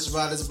over this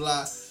rider's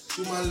block.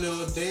 Do my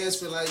little dance,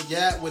 feel like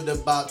Yak with the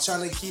bop.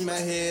 Trying to keep my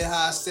head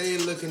high, stay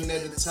looking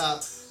at the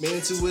top. Man,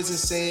 intuition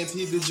saying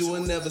people you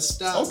will never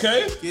stop.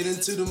 Okay. Get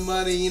into the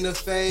money and the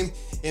fame.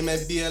 It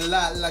may be a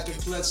lot like a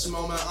clutch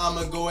moment.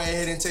 I'ma go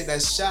ahead and take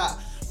that shot.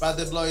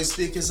 Rather blow your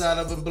speakers out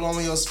of and blow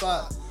me your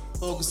spot.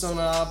 Focus on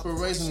the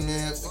operation,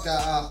 man.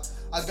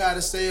 I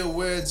gotta stay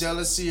aware,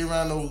 jealousy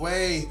around the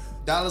way.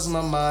 Dollars in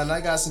my mind,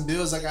 I got some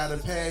bills I gotta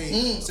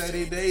pay. Say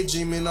they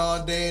daydreaming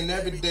all day and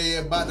every day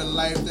about the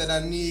life that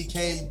I need,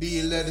 can't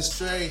be led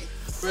astray.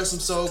 Breast, I'm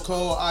so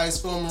cold, ice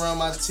foam around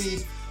my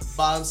teeth.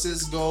 Bottom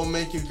six gold,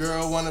 make your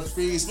girl wanna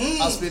freeze.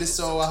 I'll spit it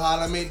so hot,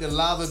 I make the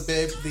lava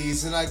bed,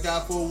 please. And I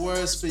got 4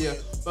 words for you.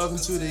 Welcome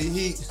to the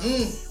heat.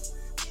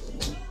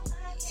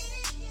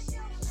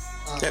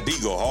 That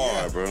beat go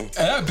hard, bro. Hey,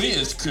 that beat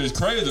is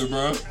crazy,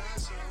 bro.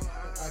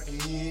 I can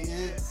hear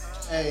it.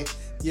 Hey,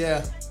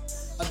 yeah.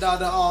 I doubt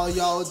that all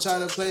y'all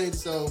trying to play it,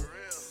 so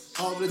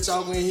hope that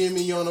y'all can hear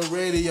me on the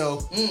radio.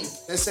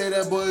 They say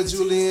that boy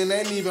Julian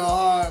ain't even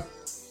hard.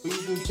 We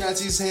can catch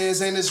these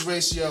hands in this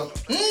ratio.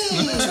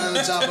 Trying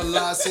to drop a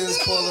lot since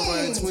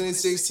Polaroid.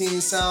 2016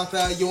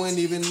 SoundCloud, you ain't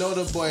even know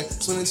the boy.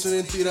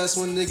 2023, that's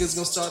when niggas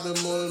gon' start the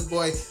motor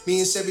boy. Me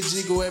and Chevy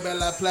G go way back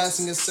like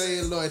plastic and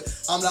celluloid.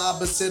 I'm the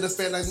opposite of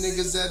fat like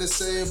niggas that is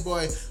saying,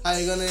 boy. I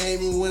ain't gonna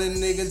hate me when a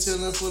nigga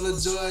chillin' full of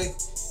joy.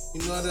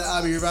 You know that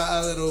I'll be right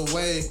out of the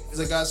way, cause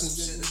I got some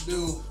shit to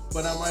do.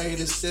 But I'm right here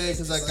to stay,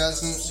 cause I got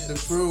some shit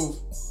to prove.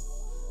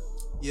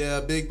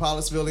 Yeah, Big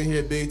Polliceville in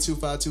here, Big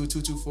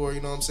 252-224,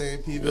 you know what I'm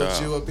saying? PVL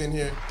Jew up in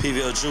here.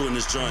 PVL Jew in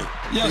this joint.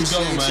 Yeah, let's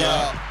go, man.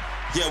 Y'all.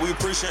 Yeah, we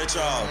appreciate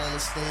y'all. Man,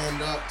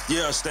 stand up.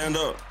 Yeah, stand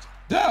up.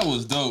 That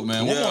was dope,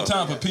 man. One more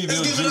time for PVL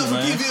Let's give Jew, it up for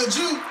man. PVL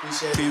Jew.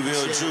 Appreciate it.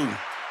 PVL Jew.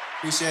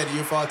 Appreciate it.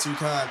 You're far too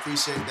kind.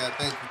 Appreciate that.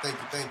 Thank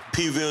you.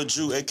 PVL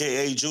Jew,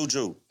 a.k.a.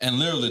 Juju. And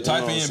literally, You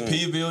type know in what I'm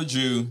saying? PVL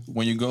Jew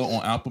when you go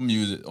on Apple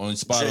Music, on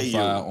Spotify, J-U.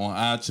 on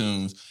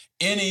iTunes,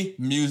 any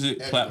music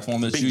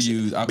platform that you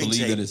use. I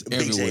believe that is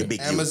everywhere.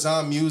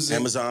 Amazon Music.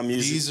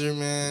 Deezer,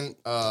 man.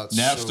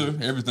 Napster,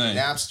 everything.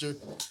 Napster.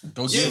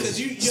 Go get it.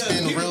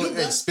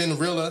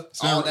 Spinrilla.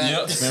 All that.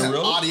 Yep,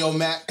 Spinrilla. Audio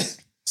Mac.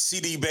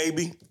 CD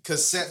Baby.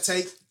 Cassette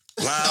tape.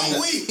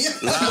 LimeWire.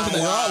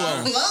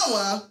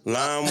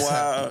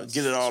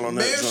 Get it all on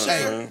that joint,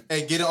 man.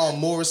 Hey, get it on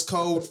Morse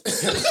code.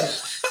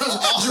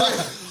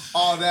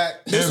 all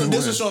that.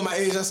 This was showing my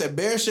age. I said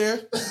bear share.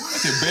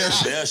 Bear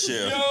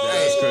share.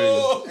 That's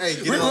crazy. Hey,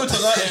 We went to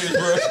that age,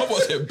 bro. I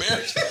was at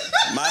bear share.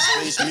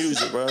 MySpace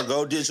Music, bro.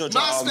 Go get your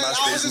job on I was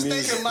MySpace just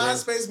Music. thinking bro.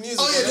 MySpace Music.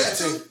 Oh yeah, that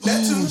too.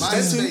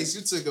 MySpace,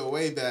 you took it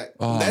way back.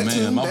 Oh, That man.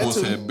 too, My that boy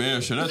too. said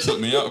bear share. That took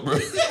me out, bro.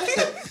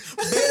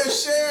 Bear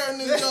share in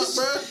this junk,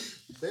 bro.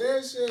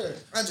 Bear share.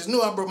 I just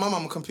knew I broke my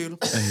mama computer.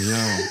 Hey, yo.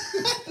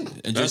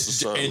 And That's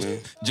just, what's up, and man.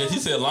 just he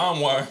said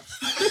LimeWire.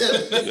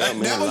 Yeah,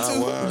 man, That one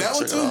too. LimeWire, That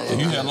one check it too. out. If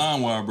you had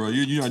LimeWire, bro,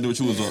 you already knew what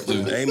you was up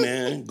to. Hey,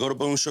 man, go to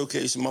Boom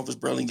Showcase in Memphis,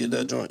 Berlin, get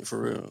that joint for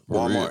real.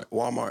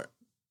 Walmart.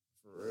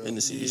 In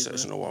the CD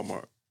section of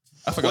Walmart.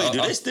 I forgot. Wait,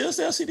 do they still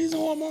sell CDs in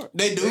Walmart?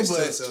 They do, They still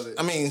but sell it.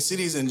 I mean,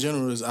 CDs in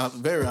general is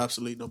very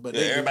obsolete though. But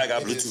Yeah, they do. everybody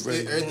got Bluetooth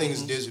radio. Everything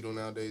is digital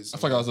nowadays. I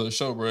forgot I was at the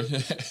show, bro.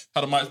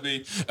 How the mics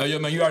be? Yo,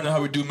 man, you already know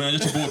how we do, man.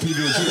 Just your boy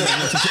PVL,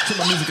 man. Check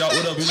my music out,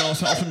 whatever, you know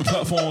what I'm saying? Off the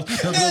platform.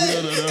 It's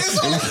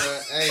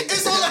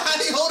only how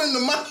he holding the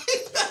mic.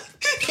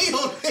 He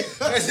holding it.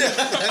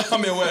 I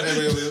mean, what?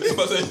 I'm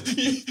about to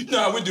say, you know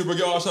how we do, bro.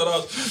 Y'all shout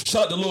out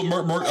to little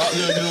Merc out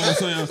there, you know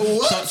what I'm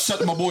saying? Shout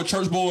to my boy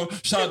Church Boy.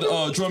 Shout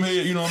out to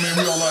Drumhead, you know what I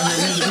mean? We all out here.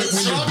 We in this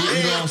bit, you know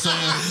what I'm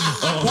saying?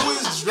 Who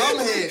is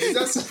Drumhead? Is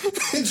that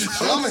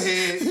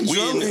Drumhead? We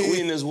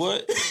in this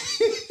what?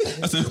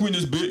 I said, we in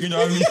this bit, you know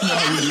what I mean? You know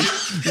how we do.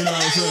 You know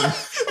what I'm saying?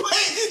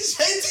 Wait,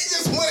 JT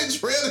just wanted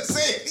Drill to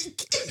say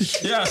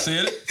it. Yeah, I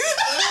said it.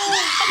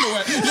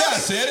 Yeah, I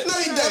said it. No,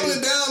 he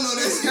doubling down on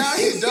this guy.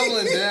 He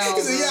doubling down.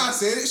 He said, bro. "Yeah, I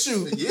said it.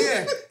 Shoot."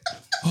 Yeah.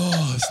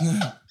 Oh,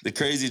 snap. The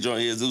crazy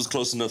joint is it was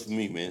close enough for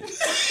me, man.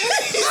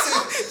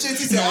 JT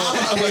said, No, "I'll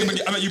rock with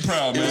it." I make you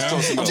proud, man.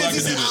 close enough. JT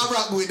said, "I'll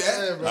rock with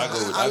that." bro.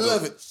 I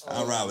love it.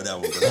 I'll ride with that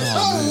one.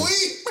 Oh, we.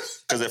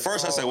 Because at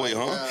first I said, wait,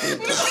 huh?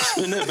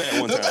 Spin that back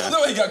one time.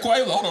 No, he got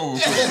quiet. Hold on.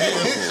 He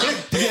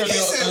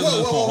said,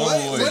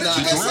 "Whoa, what did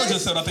you just Terrell say?"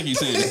 just said, I think he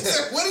said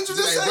it. What did you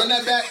just Hey, say? run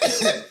that back.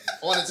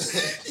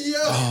 Yo,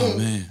 Oh,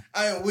 man.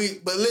 I ain't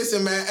weak, but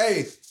listen, man.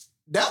 Hey,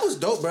 that was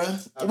dope, bro.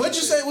 What'd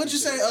you say?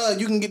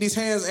 You can get these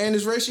hands and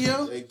this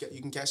ratio.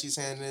 You can catch his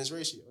hand in his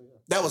ratio. Yeah.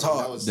 That was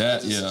hard.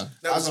 Yeah.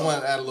 I just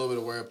wanted to add a little bit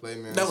of wordplay,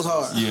 man. That was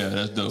hard. Yeah,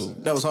 that's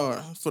dope. That was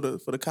hard for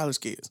the college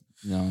kids.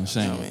 You know what I'm I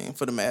saying? mean,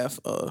 for the math,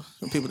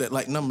 people that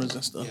like numbers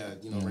and stuff. Yeah,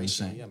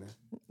 ratio. Yeah, man.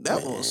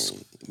 That was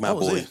My that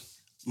was boy. it.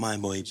 My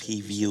boy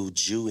PVO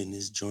Jew in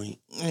this joint.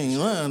 I ain't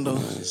lying though. You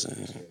know what I'm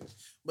saying?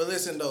 But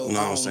listen though, You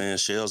know what I'm saying?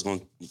 Shell's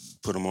gonna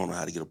put him on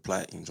how to get a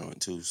platinum joint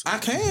too. So. I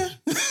can.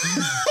 I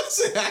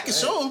said I can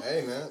show him.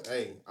 Hey, man.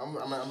 Hey,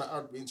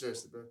 I'd be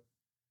interested, bro.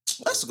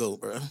 Let's go,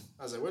 bro.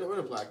 I was like, where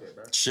the plaque at,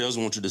 bro? Shell's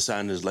want you to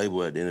sign this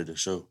label at the end of the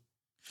show.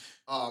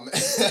 Oh, man.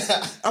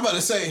 I'm about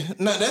to say,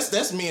 no,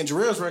 that's me and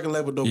Jarrell's record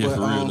label though. Yeah, but,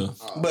 for real,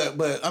 though.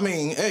 but I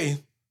mean, hey,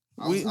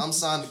 I'm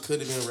signed to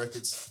Could Have Been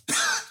Records.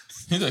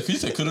 He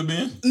said could have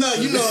been. no,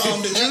 you know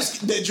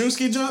that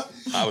Drewski jump.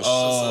 I was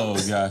Oh,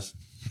 gosh.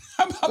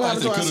 How about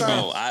it could have been?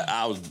 Oh,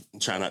 I was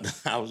trying not to.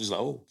 I was just like,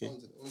 oh, okay.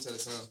 Let me tell the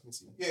sound. Let me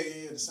see.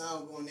 Yeah. The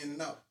sound going in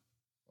and out.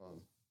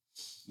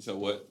 You said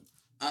what?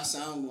 Our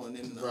sound going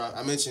in and out. Bro,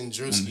 I mentioned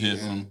Drewski.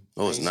 Headphone. And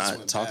No, it's things just not.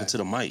 went Talking bad. to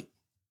the mic.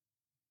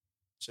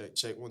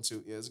 Check 1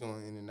 2. Yeah, it's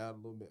going in and out a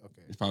little bit.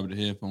 Okay. It's probably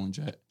the headphone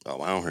jack.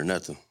 Oh, I don't hear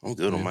nothing. I'm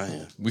good on my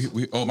end. We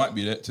it might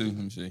be that too. Let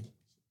me see.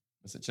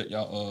 Let's check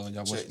y'all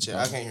Check.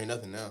 I can't hear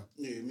nothing now.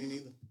 Yeah, me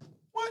neither.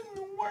 What in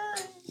the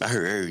world? I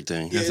heard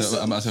everything. Yeah,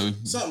 I'm about to say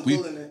something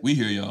pulling it. we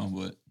hear y'all,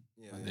 but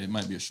Yeah. there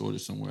might be a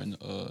shortage somewhere in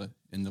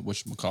the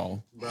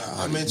whatchamacall. Bro,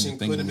 I mentioned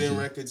think Could Have Been of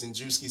it. Records, and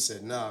Drewski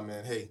said, nah,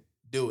 man, hey,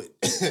 do it.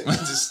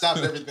 Just stop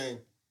everything.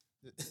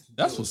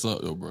 That's what's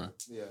up, though, bro.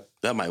 Yeah.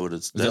 That might would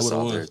have. that That's what it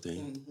all was?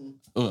 everything.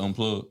 Oh,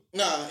 unplug.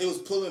 Nah, it was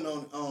pulling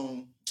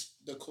on.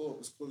 The cord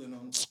was pulling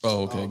on.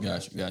 Oh, okay,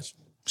 got you.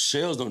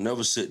 Shells don't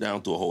never sit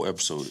down through a whole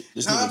episode.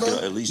 This Nah, nigga bro.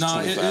 get at least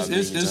 25 it's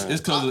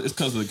million times.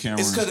 because of the camera.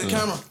 It's because of the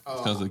camera.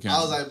 Because of the camera.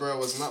 I was like, bro,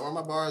 were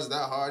my bars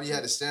that hard? He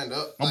had to stand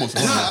up. I'm Like, almost-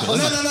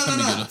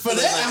 No. For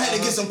that, I had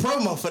to get some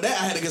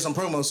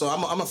promo. So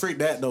I'm a freak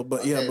that though.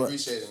 But yeah, okay, but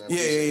appreciate it,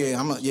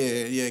 man.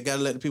 yeah.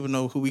 Gotta let the people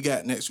know who we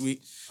got next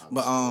week.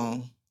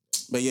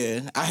 But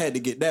yeah, I had to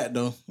get that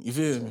though. You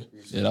feel me?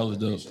 Yeah, that was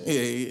dope.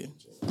 Yeah.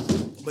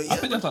 But I yeah,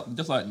 think that's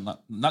just like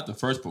not the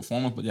first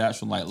performance, but the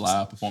actual like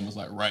live performance,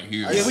 like right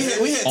here. yeah, we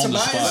had on the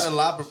Tobias.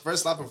 spot.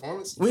 First live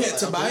performance? We had Like,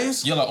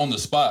 Tobias. Yeah, like on the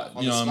spot.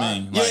 You the know what I spot?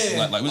 mean? Like,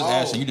 Yeah. like we was Oh.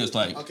 asking, you just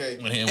like Okay.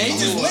 went ahead And he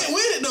with just it. went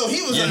with it though.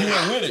 He was Yeah, he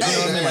went with it. You know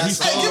what I mean? Like he Hey,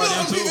 saw Hey, give it right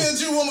up for into it.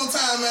 PBNG one more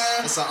time,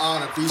 man. It's an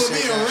honor. Appreciate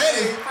being that.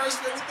 ready. First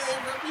for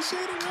everything, bro.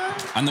 Appreciate it, man.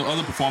 I know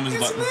other performances,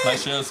 like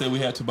Cheryl said, we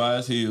had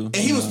Tobias Hill. And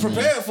he was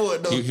prepared for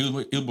it though. He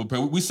was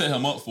prepared. We set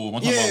him up for it.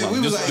 One time Yeah, I was we like,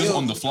 was this, like, this yo.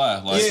 on the fly.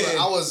 Like,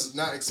 Yeah. I was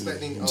not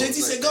expecting.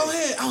 JT said, "Go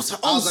ahead." I was like,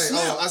 I "Oh was like,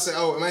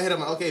 snap!" in my head,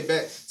 I'm like, okay,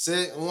 bet.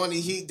 Said one the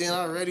heat, then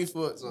I'm ready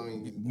for it. So I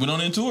mean, went on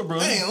into it, bro.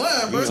 I ain't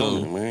lying, bro.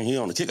 So- Man, he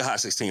on the kick a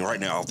hot 16 right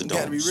now off the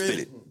Gotta dome. be Spit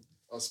ready. it.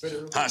 I'll spit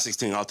it. Hot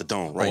 16 off the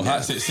dome Oh, right now.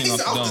 hot 16 off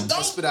the Off the dome. dome.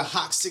 I'll spit a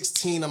hot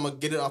 16. I'm gonna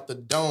get it off the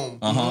dome.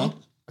 I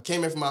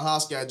came in from my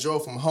house. I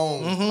drove from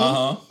home.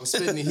 I'm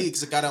spitting the heat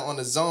because I got it on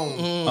the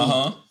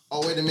zone.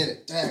 Oh, wait a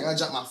minute. Dang, I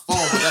dropped my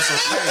phone, but that's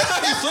okay.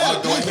 I'm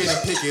gonna go ahead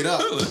and pick it up.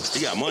 He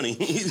got money.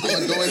 I'm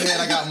gonna go ahead.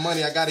 I got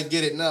money. I gotta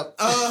get it up.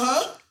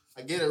 I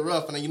get it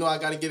rough, and you know I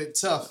gotta get it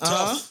tough.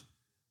 Tough.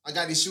 I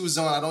got these shoes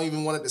on. I don't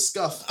even want it to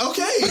scuff.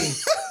 Okay.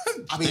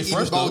 I be eating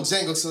first though.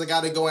 Bojangles, so I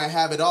gotta go and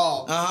have it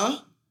all.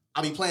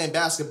 I be playing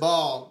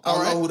basketball. I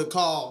don't know who to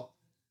call,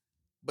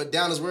 but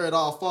down is where it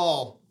all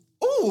fall.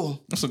 Ooh.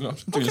 That's a good.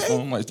 Take his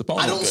phone. Like, the phone.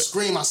 I don't okay.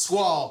 scream, I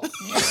squall.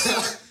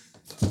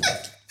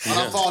 When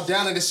I fall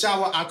down in the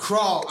shower, I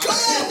crawl. Hey,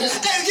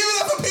 give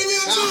it up for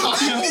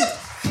PBNG.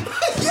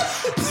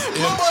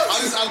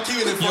 I'm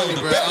keeping it funny,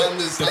 bro. I'm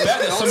just The like,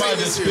 fact that don't somebody take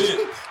it just serious.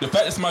 spit, the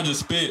fact that somebody just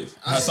spit,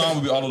 Hassan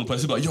would be all over the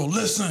place. He'd be like, "Yo,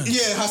 listen."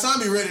 Yeah,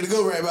 Hassan be ready to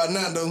go right about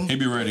now, though. He'd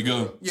be ready to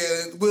go. Yeah,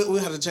 we'll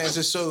have to change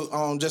this show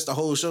on just the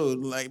whole show,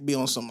 like be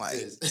on some like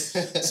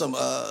some Go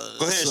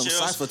ahead, some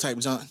Shells. cipher type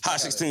junk. Hot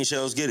 16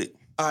 Shells, get it.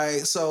 All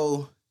right,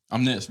 so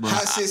I'm next, bro.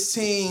 Hot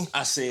 16.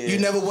 I said You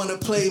never want to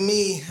play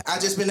me. I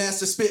just been asked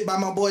to spit by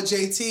my boy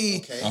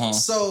JT. Okay.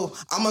 So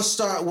I'm gonna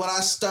start when I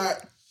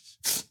start.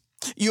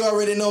 You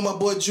already know my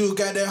boy Drew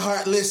got that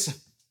heart. Listen.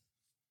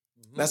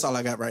 That's all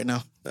I got right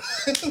now.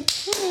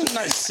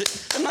 nice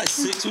 6.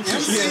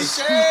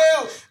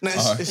 Shell.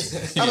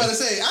 Nice. I'm about to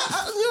say, you know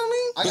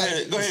what I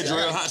mean? Go ahead,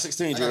 Jarrell. Hot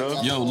 16,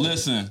 Jarrell. Yo,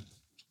 listen.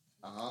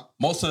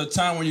 Most of the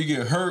time when you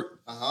get hurt,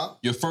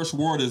 your first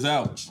word is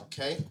ouch.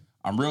 Okay.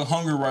 I'm real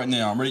hungry right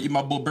now. I'm ready to eat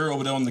my boy Bear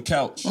over there on the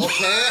couch.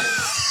 Okay.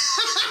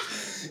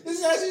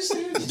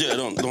 Yeah,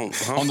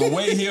 don't. On the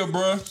way here,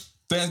 bro,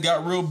 things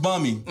got real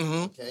bummy.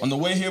 On the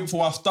way here,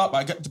 before I stopped,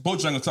 I got to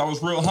Bojangles because I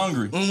was real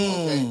hungry.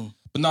 Okay.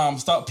 But now I'm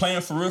stop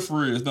playing for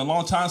real. It's been a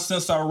long time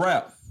since I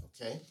rap.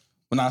 Okay.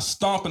 When I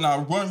stomp and I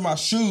run my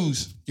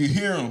shoes, you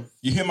hear them.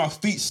 You hear my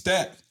feet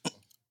stack. That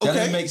Okay.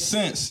 didn't make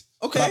sense.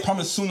 Okay. But I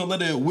promise sooner or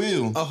later it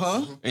will.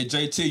 Hey,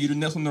 JT, you the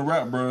next one to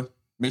rap, bro.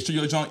 Make sure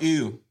you're John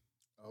ill.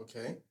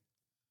 Okay.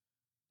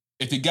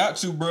 If you got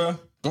to, bro,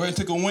 go ahead and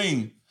take a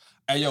wing.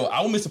 Hey, yo, I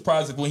wouldn't be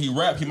surprised if when he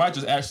rap, he might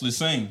just actually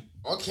sing.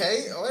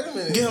 Okay. Wait a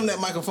minute. Give him that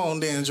microphone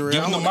then, Jarrell.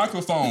 Give him the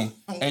microphone.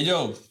 Hey,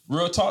 yo,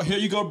 real talk. Here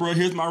you go, bro.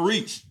 Here's my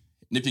reach.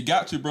 And if you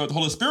got to, bro, the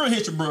Holy Spirit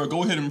hit you, bro.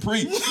 Go ahead and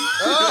preach.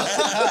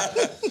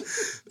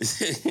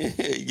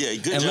 Yeah,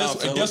 good And job,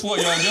 fella. guess what,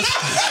 y'all?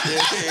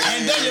 I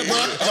ain't done yet, bro.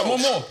 I got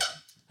one more.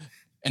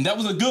 And that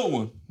was a good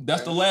one.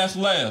 That's the last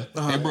laugh.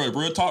 Hey, bro,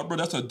 real talk, bro.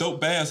 That's a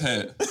dope bass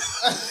hat.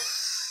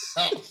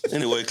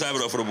 Anyway, clap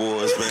it up for the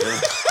boys,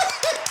 man.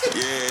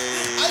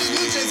 I just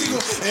knew JT Yay. go,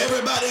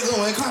 everybody go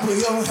and clap with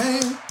your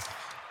hand.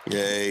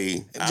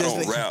 Yay. I Just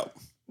don't like- rap.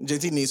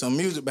 JT needs some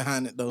music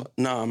behind it though.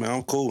 Nah, man,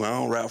 I'm cool. I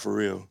don't rap for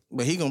real.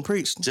 But he gonna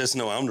preach. Just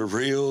know I'm the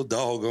real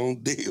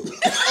doggone deal.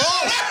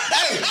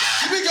 Hey,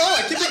 keep it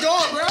going. Keep it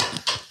going, bro.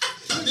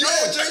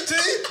 Yeah, JT.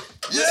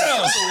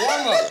 Yeah.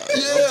 Warm up. I'm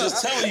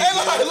just telling you.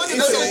 man. look He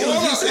said,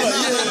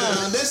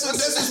 nah, this is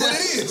what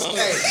it is.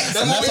 Hey,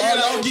 That's all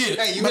y'all get.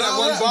 Hey, you But got I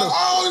one rap, bar. though.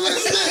 Oh,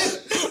 listen.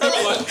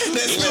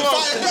 That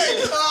Spitfire back.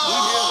 Oh.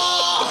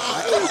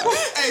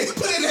 Hey,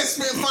 put in that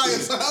Spitfire.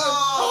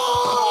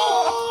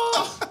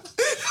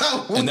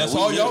 And that's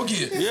all y'all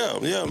get. Yeah,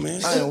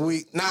 man. I am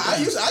weak. Nah, I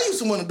used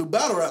to want to do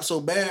battle rap so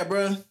bad,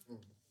 bro.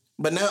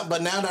 But now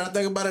that I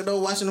think about it though,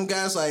 watching them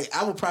guys, like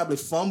I would probably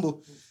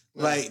fumble,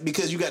 like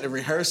because you got to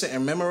rehearse it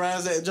and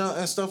memorize that junk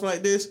and stuff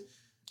like this.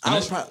 And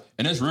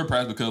it's real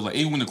practical because like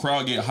even when the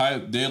crowd get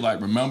hyped, they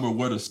like remember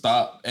where to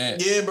stop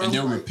at. Yeah, bro. And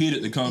they'll repeat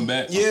it to come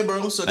back. Yeah,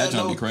 bro. So That that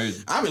junk no, be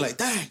crazy. I'd be like,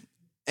 dang.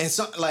 And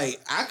so like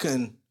I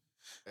couldn't.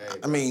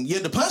 I mean, yeah,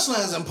 the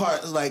punchlines and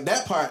parts like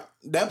that part.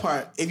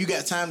 If you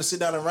got time to sit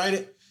down and write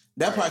it,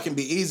 that part can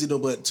be easy though.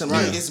 But to me,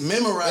 it's Yeah,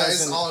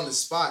 memorizing. it's all on the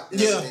spot.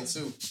 and Yeah. everything,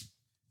 too.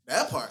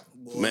 that part.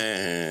 Boy.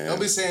 Man. Don't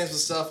be saying some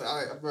stuff,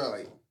 bro.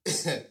 Like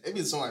it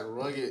be some like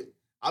rugged.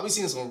 I'll be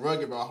seeing some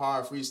rugged, bro,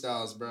 hard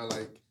freestyles, bro.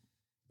 Like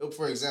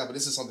For example,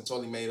 this is something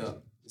totally made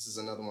up. This is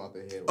another one off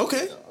their head.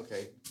 Okay.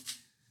 Okay.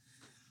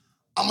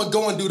 I'm going to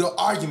go and do the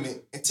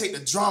argument and take the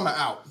drama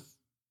out.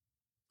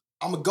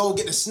 I'm going to go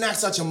get the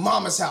snacks out your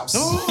mama's house. I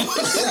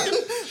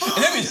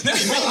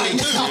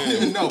don't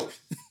even know.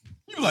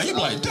 You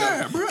like,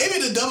 damn, bro. It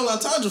be the double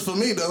entendre for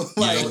me though.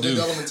 Like, Yeah, dude.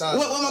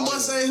 what my boy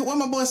say? What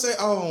my boy say?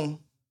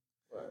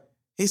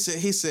 He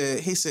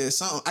said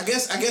something. I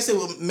guess they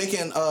were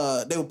making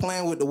they were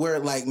playing with the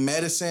word like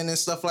medicine and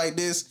stuff like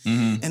this.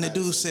 Mm-hmm. And the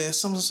dude said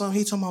something.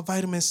 He talking about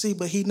vitamin C,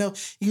 but he know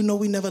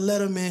we never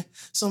let him in.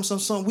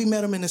 Some. We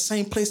met him in the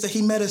same place that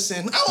he met us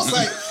in. I was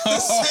like, the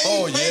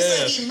same place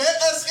that he met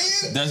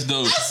us in. That's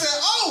dope. I said,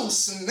 oh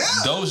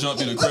snap. Those jump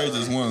through the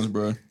craziest ones,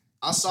 bro.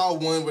 I saw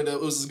one where it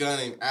was this guy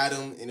named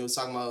Adam, and it was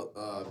talking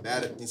about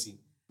bad. Let me see.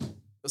 It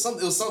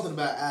was something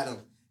about Adam.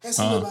 Had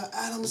something about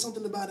Adam,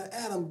 something about an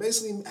atom.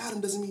 Basically, Adam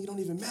doesn't mean you don't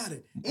even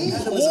matter.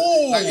 Adam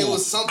is it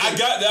was something. I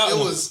got that it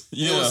one.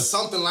 It was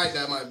something like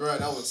that, my bro.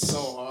 That was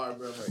so hard,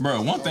 bro. Like,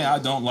 bro, one thing I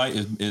don't like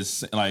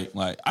is like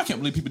I can't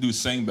believe people do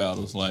sing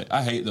battles. Like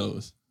I hate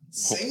those.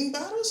 Sing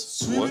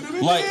battles?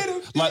 Like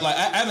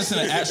I haven't seen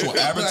an actual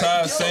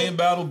advertised sing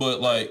battle,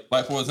 but like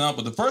for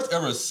example, the first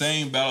ever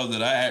sing battle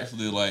that I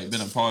actually like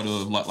been a part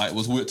of like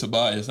was with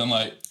Tobias, and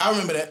like I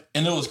remember that,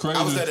 and it was crazy.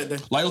 I was there that day.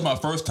 Like it was my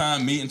first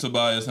time meeting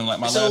Tobias, and like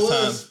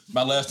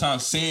my last time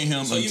seeing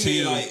him So you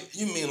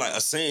mean like a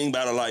sing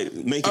battle, like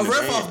making a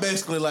riff off,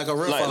 basically like a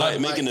riff off,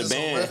 like making a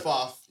band. Riff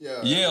off.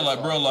 Yeah,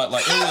 like bro,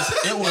 like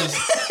it was.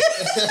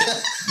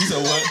 You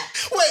said what?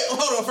 Wait,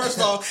 hold on. First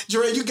of all,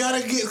 Jarrell, you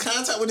gotta get in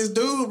contact with this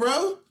dude,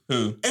 bro.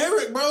 Who?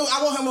 Eric, bro.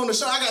 I want him on the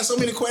show. I got so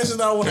many questions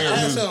that I want to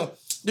ask him.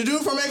 The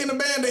dude from making the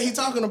band that he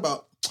talking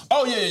about.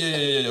 Oh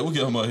yeah. We'll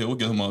get him up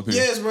here.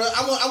 Yes, bro.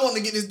 I want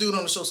to get this dude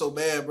on the show so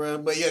bad, bro.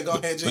 But yeah, go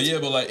ahead, Jason.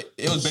 But like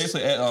it was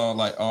basically at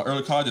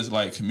early college's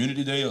like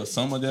community day or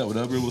something like that,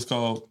 whatever it was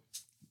called,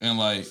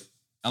 and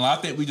I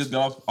think we just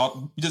got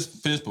off, we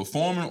just finished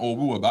performing, or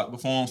we were about to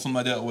perform, something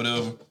like that, or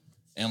whatever.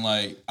 And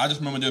like I just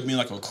remember there being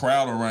like a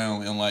crowd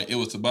around, and like it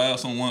was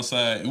Tobias on one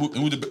side, and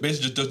we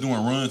basically just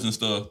doing runs and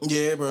stuff.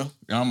 Yeah, bro.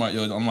 And I'm like,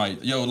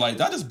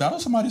 did I just battle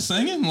somebody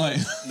singing? Like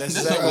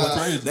that's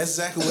crazy. That's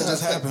exactly what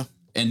just happened.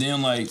 And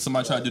then like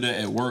somebody tried to do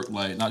that at work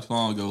like not too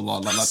long ago.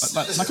 Like come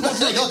on,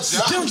 get him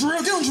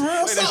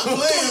Jarrell. Stop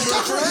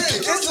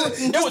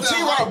playing, bro. It was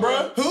T-Rock,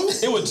 bro. Who?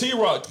 It was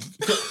T-Rock.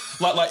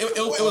 Like it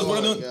was one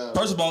of them. God.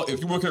 First of all,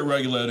 if you work at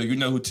Regulator, you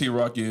know who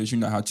T-Rock is. You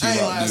know how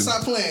T-Rock do.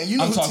 Stop playing. You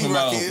know who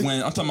T-Rock is.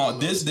 I'm talking about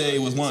this day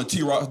was one of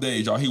T-Rock's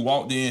days, y'all. He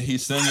walked in,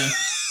 he's singing.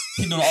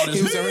 He doing all this,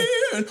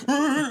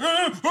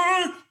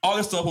 all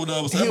this stuff with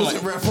us. He was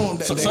in rap form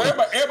that day. So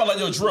everybody like,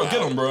 yo, Jarrell,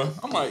 get him, bro.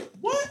 I'm like,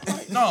 what?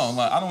 Like, no,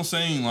 like I don't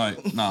sing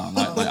like, nah,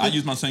 like I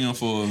use my singing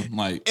for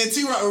like. And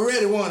T-Rock was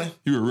ready, wasn't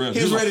he? He was ready.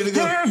 He was ready to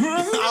go.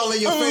 All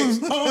in your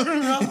face.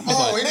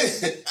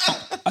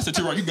 I said,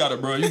 T-Rock, you got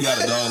it, bro. You got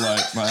it, dog.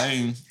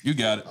 You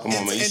got it. Come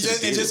on, man. And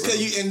just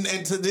because you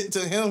to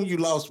him you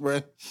lost,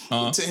 bro.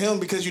 To him,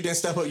 because you didn't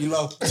step up, you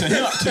lost. To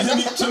him,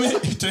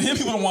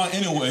 he would have won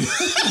anyway.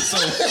 So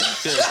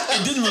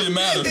it didn't really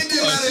matter. It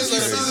didn't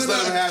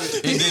matter.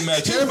 It didn't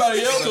matter. To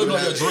everybody else, it was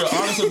like,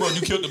 Jarrell, honestly, bro,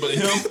 you killed it. But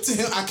to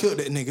him, I killed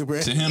that nigga,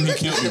 bro. To him, he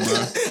killed me,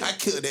 bro. I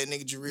killed that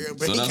nigga, Jarrell,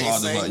 bro. So that's why I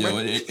was like, yo,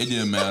 it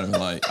didn't matter.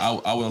 Like I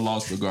would have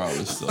lost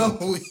regardless. So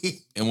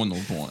it wasn't no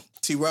point.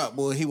 T-Rock,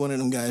 boy, he one of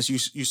them guys.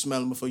 You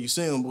smell him before you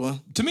see him, boy.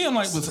 To me, I'm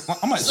like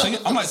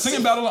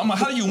singing battle. I'm like,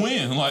 how do you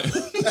win? Like,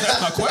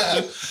 that's my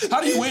question.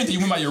 How do you win? Do you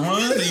win by your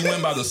run? Do you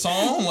win by the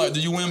song? Like, do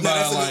you win by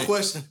that's a like? good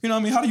question. You know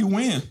what I mean? How do you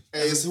win?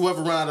 Hey, it's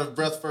whoever run out of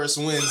breath first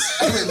wins.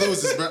 I mean,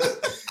 loses, bro.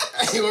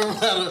 Whoever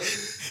run out of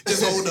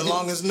just hold the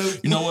longest note.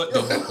 You know what?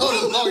 Hold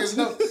the longest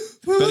note.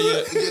 Better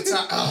yet,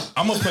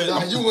 I'm gonna play.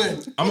 You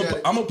win. I'm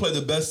gonna play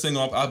the best sing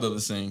off I've ever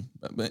seen.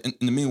 But in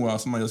the meanwhile,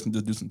 somebody else can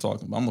just do some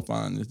talking. But I'm gonna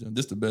find this.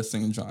 This the best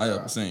singing I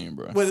ever seen,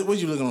 bro. What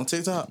you looking on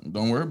TikTok?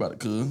 Don't worry about it,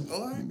 cuz.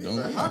 Don't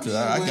worry about it.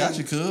 I got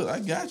you, cuz. I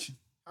got you.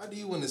 How do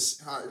you win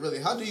this?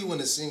 How do you win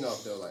a sing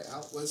off though? Like,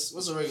 what's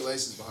the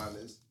regulations behind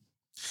this?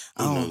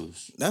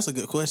 That's a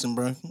good question,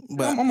 bro.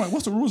 But I'm like,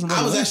 what's the rules?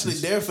 I was actually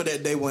there for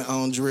that day when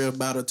Jarrell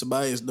battled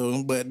Tobias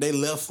though, but they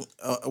left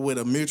with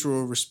a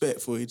mutual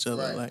respect for each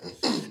other. Right. Like,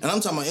 and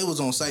I'm talking about it was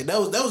on site. That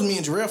was me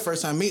and Jarrell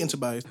first time meeting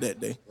Tobias that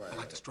day.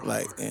 Right.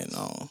 Like, and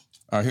all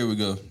right, here we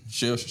go.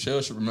 Shell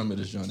should remember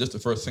this, John. This is the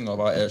first sing off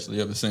I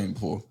actually ever seen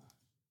before.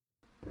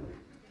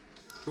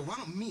 Well, why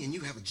don't me and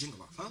you have a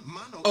jingle off, huh?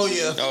 Oh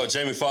yeah. Oh,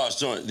 Jamie Foxx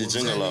joint, the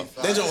jingle off.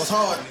 That joint was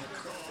hard.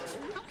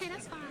 Okay,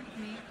 that's fine with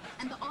me.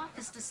 And the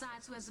office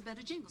decides who has a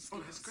better jingle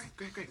skills. Oh, that's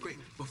great.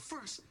 But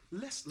first,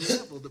 let's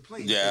level the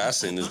playing. Yeah, I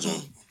seen this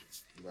joint.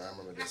 I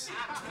remember this.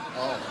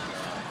 Oh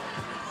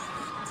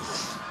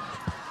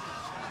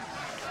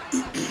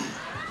my God.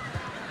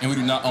 And we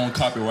do not own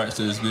copyrights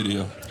to this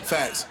video.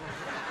 Facts.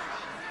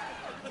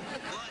 What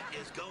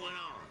is going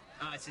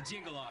on? It's a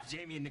jingle off,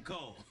 Jamie and Nicole.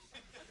 All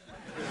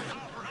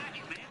right,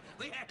 man.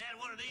 We haven't had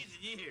one of these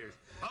in years.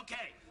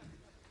 Okay.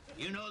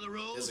 You know the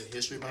rules. There's a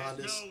history behind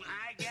this. No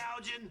eye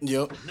gouging.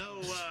 Yep.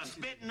 No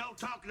spitting. No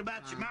talking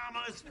about your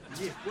mamas.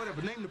 Yeah,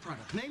 whatever. Name the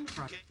product. Name the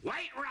product.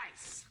 White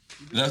rice.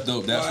 That's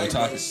dope. That's what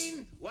topic.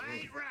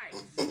 White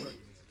rice.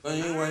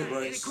 Plain white Any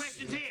rice.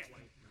 questions here?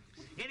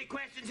 Any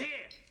questions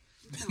here?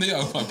 They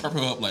got fuck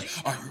purple up like,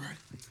 are you ready?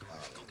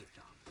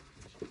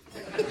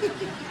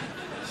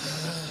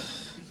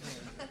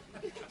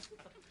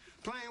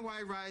 Plain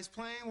white rice,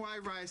 plain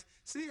white rice.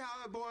 See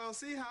how it boils,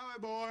 see how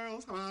it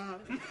boils.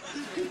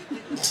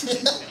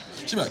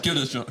 She about to kill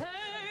this junk.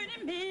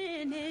 30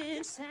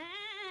 minutes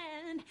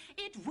and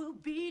it will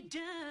be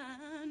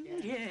done.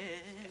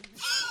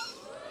 Yes.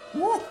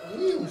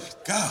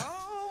 God.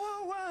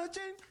 Oh,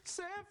 watching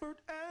Sanford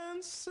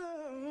and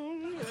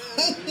Son.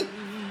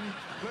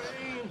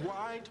 Plain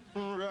white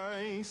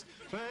rice,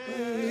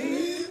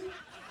 plain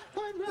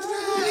white rice.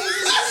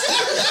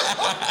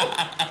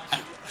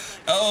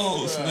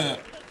 Oh, snap.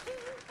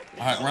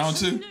 All right, round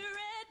 2. Red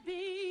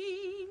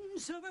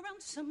beans over on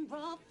some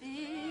raw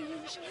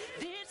fish.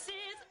 This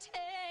is a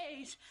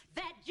taste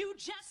that you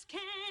just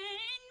can't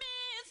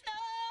miss. No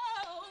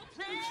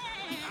plan.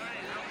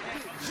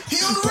 He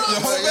on the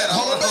ropes.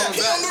 Hold it back.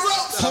 He on the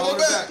ropes. Hold it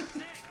back.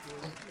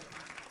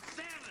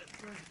 7,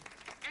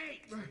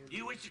 8.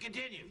 You wish to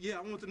continue? Yeah,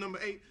 I want the number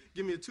 8.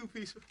 Give me a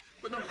 2-piece.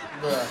 But no.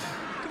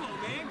 Come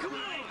on, man. Come on,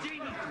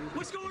 Gino.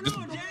 What's going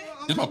on, Jay?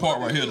 This my part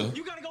right here, though.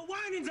 You gotta go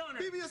whinings on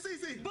her. BB or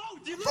CC.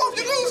 Both. You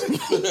losing.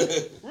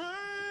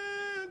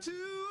 Run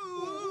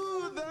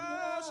to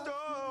the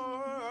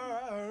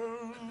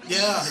store.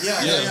 Yeah.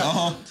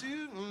 Uh-huh.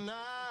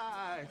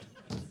 Tonight.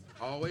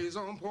 Always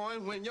on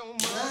point when your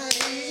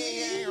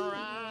money ain't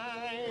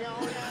right.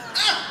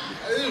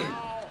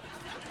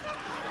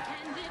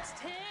 And it's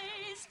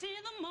taste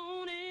in the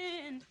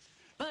morning,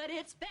 but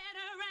it's better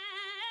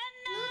at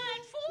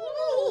night.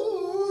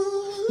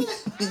 Fool.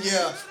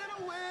 Yeah. At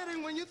a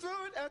wedding when you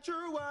throw it at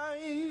your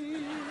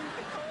wife.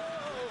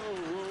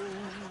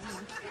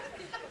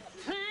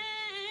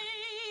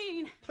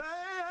 Plain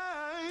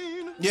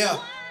Plain. Yeah.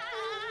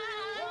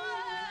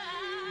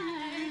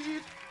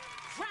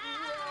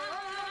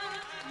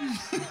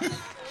 white rice.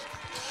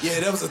 Yeah,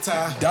 that was a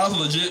tie. That was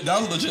a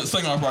legit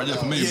sing-off right there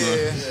for me, bro.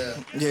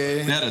 Yeah.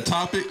 They had a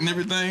topic and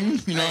everything,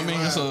 you know what I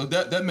mean? So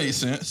that made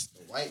sense.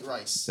 White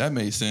rice. That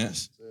made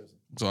sense.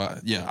 So,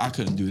 I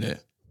couldn't do that.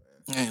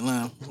 I ain't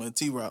lying. But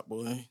T-Rock,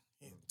 boy.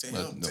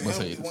 But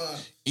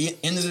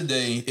end of the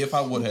day, if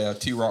I would have,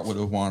 T-Rock would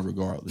have won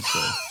regardless. So.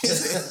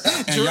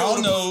 And y'all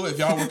know, if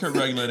y'all work at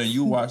regular and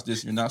you watch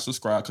this, you're not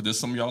subscribed because there's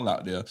some of y'all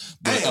out there.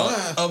 But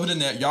other than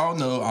that, y'all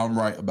know I'm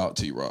right about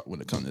T-Rock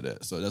when it comes to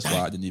that. So that's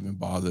why I didn't even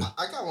bother.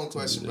 I got one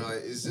question, bro.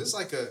 Is this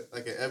like an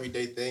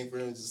everyday thing for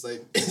him? Just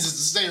like just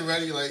to stay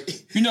ready,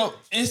 like You know,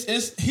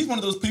 he's one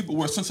of those people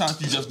where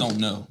sometimes you just don't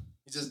know.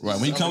 Right,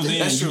 when he comes in,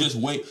 you just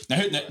wait. Now,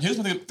 here's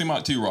the thing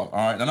about T-Rock, all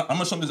right? And I'm going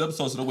to show him this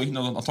episode so the way he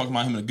knows I'm talking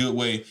about him in a good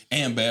way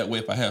and bad way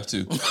if I have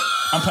to.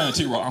 I'm playing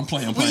T-Rock. I'm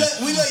playing. We let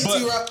you,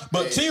 T-Rock.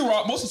 But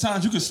T-Rock, most of the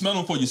times, you can smell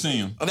him before you see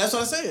him. Oh, that's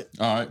what I said.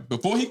 All right?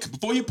 Before he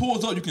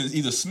pulls up, you can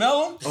either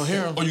smell him or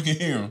hear him. Or you can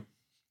hear him.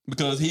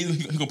 Because he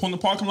gonna put in the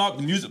parking lot,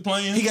 the music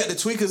playing. He got the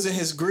tweakers in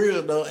his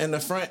grill though in the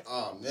front.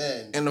 Oh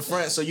man, in the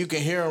front, so you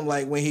can hear him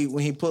like when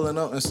he pulling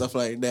up and stuff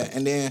like that.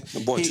 And then the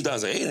boy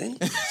 2008, ain't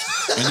it?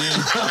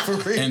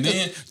 and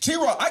then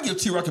T-Rock, I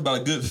give T-Rock about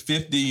a good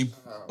 50,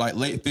 like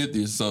late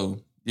 50s. So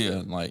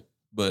yeah, like,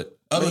 but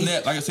other than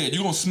that, like I said,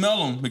 you're gonna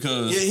smell him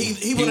because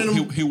he one of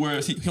them. He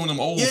wears one of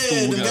them old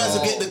school the guys. guys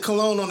that get the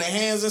cologne on their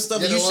hands and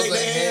stuff. And you shake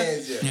their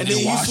hands, and then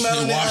you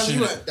smell it.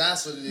 Like,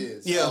 that's what it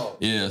is. Yeah,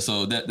 yeah.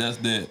 So that's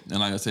that. And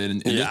like I said,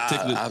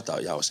 I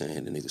thought y'all was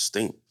saying the nigga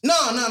stink. No.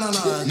 Far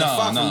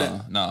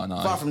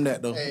from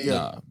that though. Hey,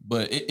 nah,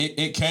 but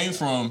it came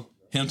from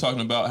him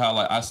talking about how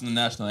like I sing the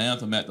national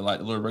anthem at the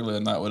little regular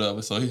night,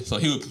 whatever. So he was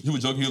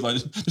joking. He was like,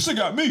 "This shit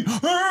got me."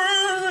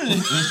 And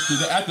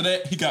after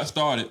that, he got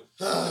started.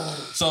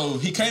 So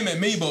he came at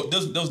me, but there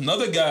was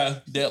another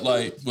guy that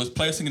like was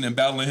placing and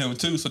battling him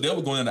too. So they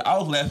were going in. I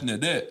was laughing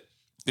at that.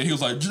 And he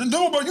was like,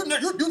 "No, bro, you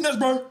nuts,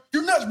 bro.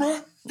 You nuts, bro.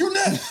 You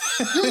nuts.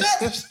 You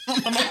nuts."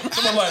 I'm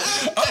like,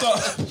 I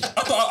thought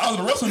I was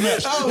in a wrestling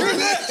match. You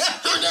nuts.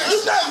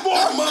 You nuts, boy.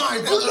 You're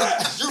mine, brother.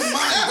 You're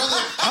mine,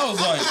 brother. I was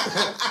like,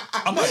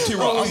 I'm like,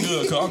 T-Rock, I'm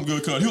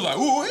good, cuz. He was like,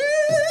 ooh,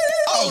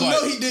 oh,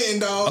 like, no, he didn't,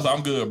 dog. I was like,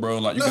 I'm good, bro.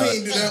 Like, you no, he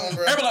didn't do that one,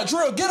 bro. Everybody like,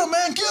 Drill, get him,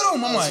 man, get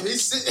him. I'm like,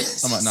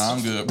 nah,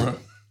 I'm good, bro.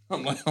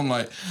 I'm good. I'm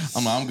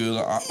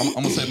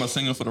gonna save my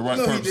singing for the right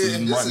purposes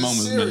and right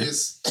moments, man.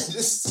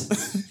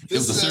 It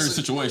was a serious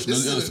situation. It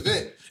was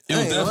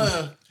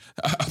definitely.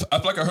 I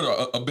feel like I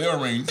heard a bell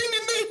ring. Ding,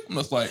 ding, ding. I'm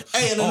just like,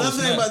 hey, and another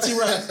thing about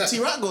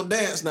T-Rock go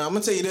dance now. I'm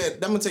gonna tell you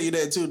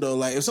that too, though.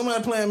 Like, if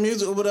somebody playing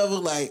music or whatever,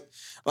 like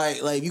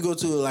you go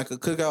to like a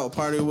cookout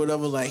party or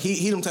whatever, like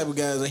he them type of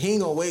guys. Like, he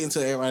ain't gonna wait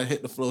until everybody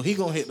hit the floor. He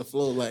gonna hit the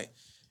floor like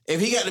If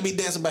he got to be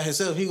dancing by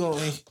himself, he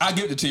gonna. I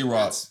get the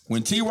T-Rock.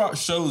 When T-Rock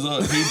shows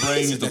up, he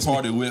brings the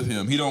party with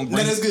him. He don't bring.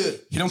 That is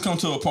good. He don't come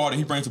to a party.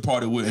 He brings the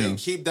party with him.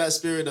 Keep that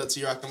spirit up,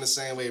 T-Rock. I'm the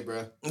same way,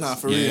 bro. Nah,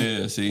 for real.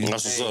 Yeah, see.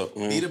 That's what's up,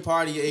 man. Be the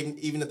party,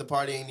 even if the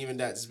party ain't even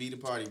that. Just be the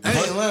party, bro. I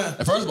ain't lying.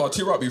 And first of all,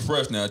 T-Rock be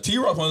fresh now.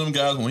 T-Rock one of them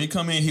guys, when he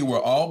come in, he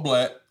wear all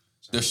black.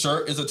 The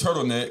shirt is a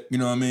turtleneck, you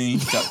know what I mean?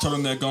 Got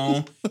turtleneck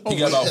on. He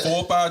got about 4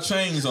 or 5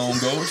 chains on,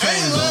 gold I ain't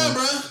chains lying, on.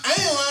 bro. I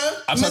ain't lying.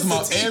 I'm talking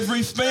about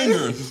every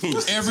finger.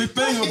 Every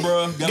finger,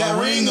 bro. Got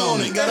a ring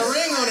on it. Got a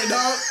ring on it,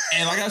 dog.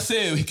 And like I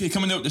said, he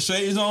coming in with the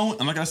shades on.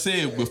 And like I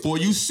said, before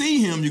you see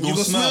him, you're going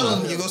to smell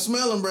him. You gonna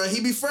smell him, bro. He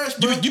be fresh,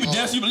 bro. You be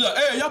dancing, you be like,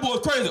 hey, y'all boys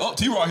crazy. Oh,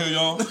 T-Rock here,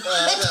 y'all.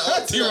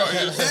 T-Rock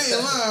here. I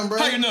ain't lying, bro.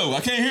 How you know? I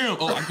can't hear him.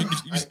 Oh,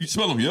 you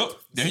smell him. Yep.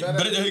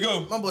 There you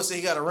go. My boy said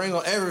he got a ring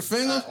on every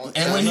finger.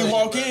 And when he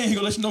walk in, he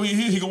gonna let you know he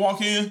here. He gonna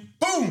walk in.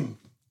 Boom.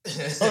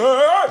 Hey.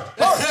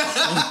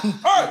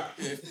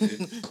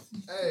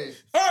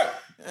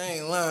 I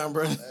ain't lying,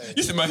 bro.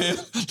 You see my head?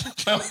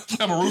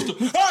 I'm a rooster.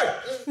 Hey!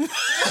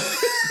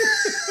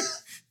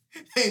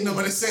 Ain't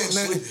nobody said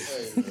nothing.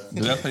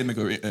 That play make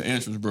an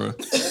entrance, bro.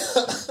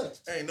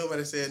 Ain't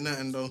nobody said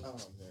nothing though.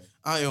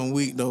 I am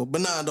weak though,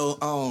 but nah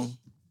though.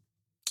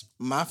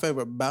 My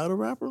favorite battle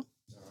rapper.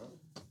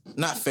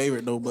 Not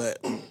favorite though,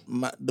 but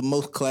the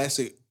most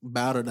classic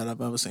battle that I've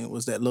ever seen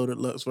was that Loaded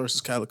Lux versus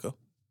Calico.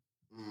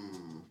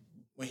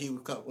 When he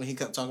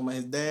kept talking about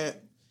his dad,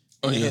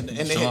 and they had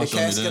the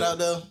casket out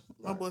there.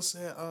 My boy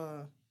said,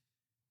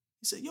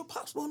 he said, "Your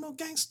pops wasn't no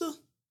gangster.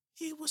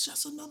 He was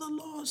just another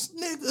lost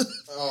nigga."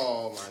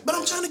 Oh my! But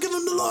I'm trying to give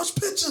him the large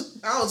picture.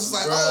 I was just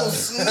like, "Oh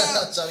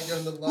snap!" Trying to give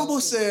him the My boy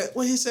said,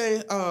 "What he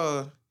say?"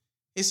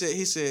 He said,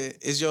 he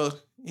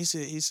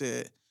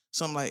said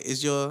something like,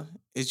 "Is your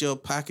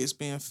pockets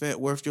being fat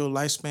worth your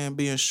lifespan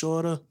being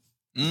shorter?"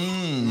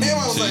 And I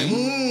was like,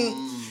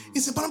 He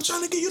said, "But I'm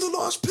trying to give you the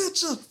large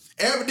picture."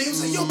 Every day he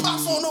said, "Your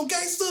pops wasn't no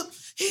gangster.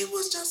 He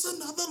was just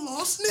another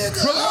lost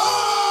nigga."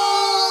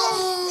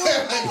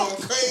 I go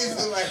crazy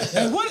like that.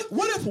 And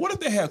what if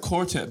they had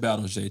quartet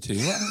battles, JT?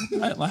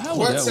 Like how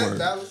would that work?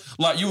 Battles?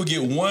 Like you would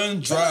get one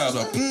drive,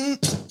 like, and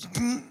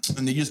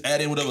then you just add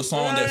in whatever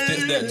song that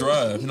fits that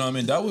drive. You know what I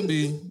mean? That would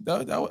be I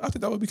think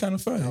that would be kind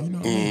of fun. You know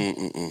what I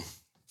mean?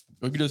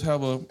 Or you just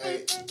have a.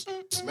 Hey,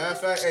 matter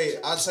of fact, hey,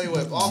 I'll tell you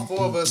what. If all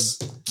four of us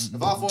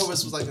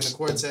was like in a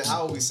quartet,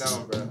 how would we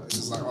sound, bro? Like,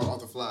 just like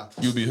off the fly.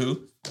 You'd be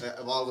who?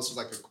 If all of us was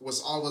like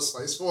all of us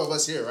like it's 4 of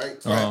us here, right?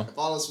 Uh-huh. If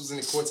all of us was in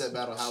a quartet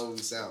battle, how would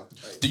we sound?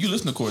 Like, Do you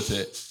listen to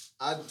quartet?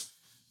 let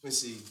me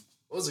see.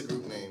 What was the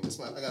group name?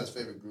 I got his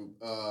favorite group.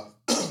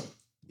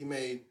 He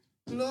made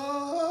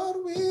Lord,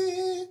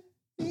 we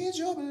need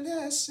your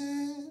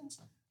blessings.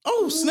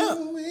 Oh snap!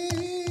 We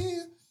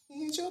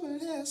need your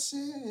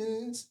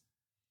blessings.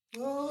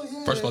 Oh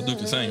yeah. First of all, Duke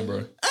the same, bro. I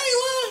ain't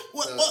lying.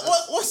 What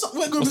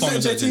group What song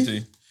is is that, that, JT?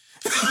 JT?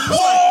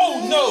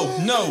 Whoa! No!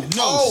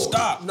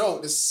 Stop! No,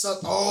 this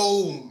sucks.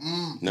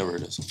 Never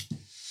heard this.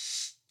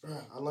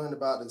 Bruh, I learned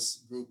about this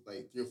group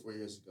like 3 or 4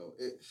 years ago.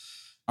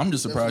 I'm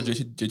just surprised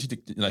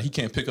JT like he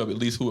can't pick up at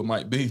least who it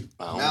might be.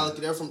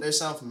 Malika, they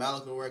sound from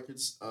Malika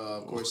Records,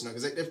 of course,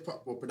 because they're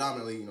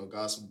predominantly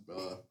gospel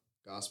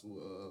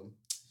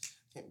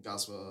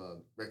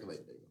record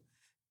label.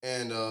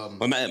 And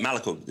But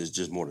Malika is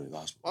just more than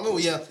gospel. I mean,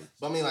 well, yeah,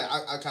 but I mean, like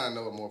I kind of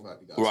know it more about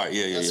the gospel. Right?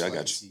 Yeah. That's I why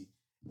got you. See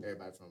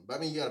everybody from, but I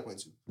mean, you got a point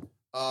too.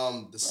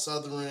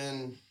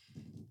 The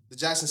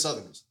Jackson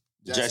Southerners.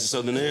 Jackson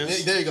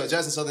Southerners. There you go,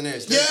 Jackson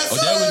Southerners. Yes, Oh,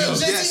 there we go.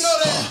 JT Yes. know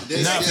that.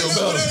 Now I feel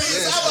better.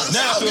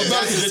 Now I feel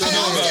better because JT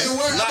know about it.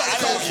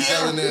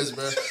 Southerners,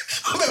 bro.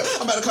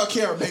 I'm about to call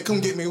Kiara, babe. Come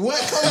get me. What?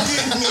 Come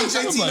get me.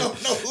 JT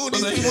don't know who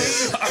these people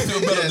is. I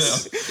feel better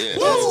Yes. now.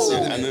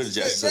 Yeah, I know the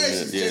Jackson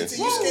Southerners. Yeah. JT,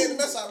 you scared the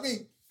mess out of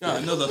me. God, I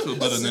know I feel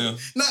better now.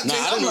 Not I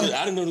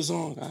didn't know the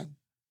song.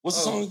 What's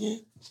the song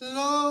again?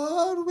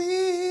 Lord,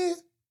 we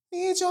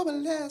need your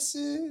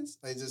blessings.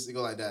 Like just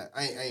go like that.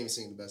 I ain't even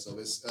singing the best of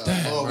it. It's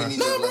Lord, we need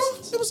your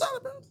blessings. It was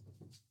solid, bro.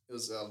 It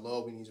was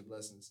Lord, we need your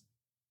blessings.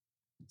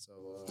 So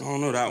I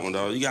don't know that one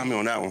though. You got me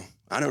on that one.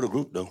 I know the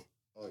group though.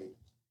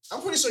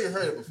 I'm pretty sure you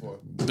heard it before.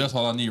 That's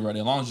all I need right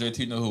there. As long as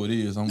JT know who it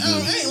is, I'm good.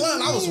 I ain't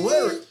lying. I was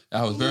worried.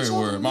 I was very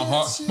worried. My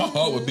heart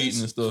was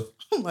beating and stuff.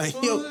 I'm like,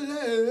 yo.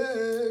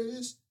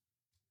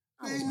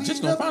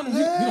 Just gonna find him. He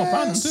gonna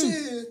find him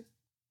too.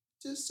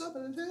 Just a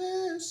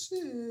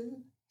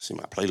blessing. See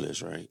my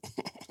playlist, right?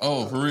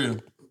 Oh, for real?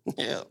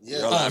 Yeah.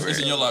 Yeah. It's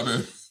in your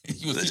library.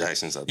 The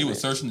Jackson Southerners. He was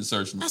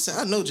searching. I said,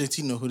 I know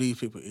JT know who these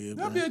people is,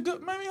 That'd bro. be a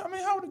good. I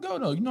mean, how would it go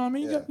though? You know what I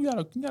mean? Yeah. You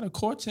got a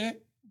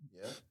quartet.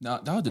 Yeah. Nah,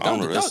 don't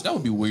know this. that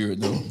would be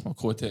weird though. A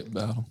quartet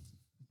battle.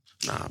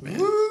 Nah, man.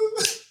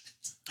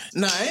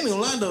 Nah, I ain't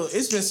gonna lie though.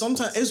 It's been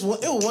sometime. It was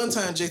one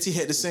time JT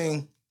had to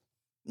sing.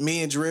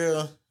 Me and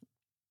Drill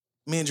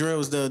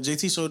was there.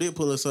 JT show did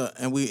pull us up,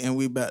 and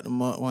we backed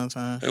them up one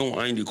time. I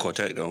ain't do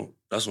quartet though.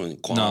 That's when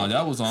Quan. No,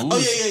 that was on. Oh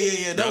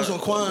yeah. That was on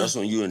Quan. That's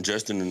when you and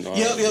Justin and Yep.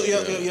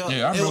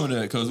 Yeah, I remember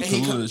that because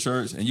we were at the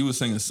church and you were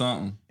singing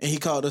something. And he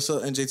called us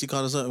up, and JT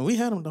called us up, and we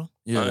had him though.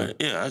 Yeah,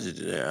 I just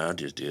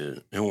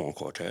did. It wasn't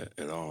quartet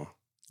at all.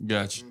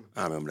 Gotcha.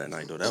 I remember that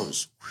night though. That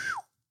was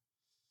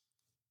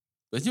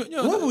But you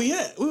Where were we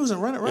at? We was in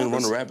Running Rapids. in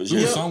Running Rapids. we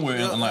were Yeah, somewhere,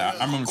 and like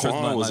I remember Chris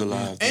Quan was like,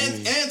 alive.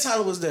 And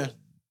Tyler was there.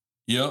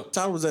 Yep.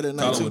 Tyler was there that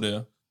night Tyler too. was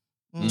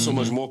there. So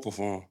much more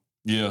perform.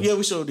 Yeah. Yeah,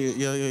 we sure did.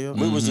 Yeah.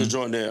 We was the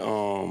joint that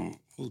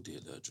who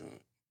did that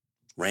joint?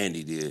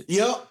 Randy did.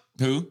 Yep.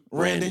 Who?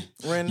 Randy.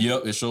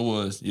 Yep, it sure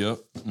was. Yep.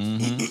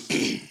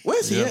 Mm-hmm.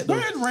 Where's he at? Though?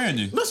 Where's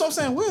Randy? That's what I'm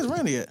saying. Where's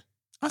Randy at?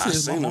 I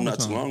his seen mom him all not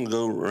the too time. long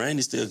ago.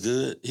 Randy's still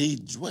good. He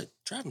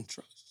driving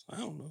trucks. I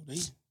don't know.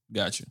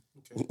 Gotcha.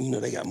 You know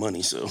they got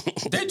money, so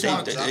They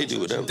they do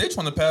whatever. They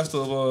trying to pastor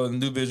of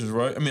New Visions,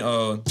 right? I mean,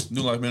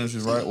 New Life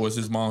Ministries, right? Or is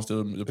his mom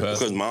still the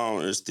pastor? Because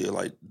mom is still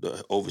like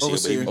the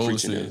overseer. Baby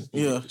preaching Overseer.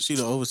 there. Yeah, she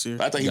the overseer.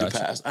 But I think he Gotcha.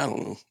 the pastor. I don't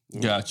know.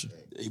 Gotcha.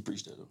 He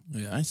preached that though.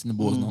 Yeah, I ain't seen the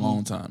boys in a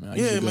long time, man. I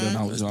used Yeah, to go there man.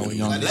 when I was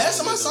young. Last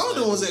time I saw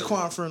them was at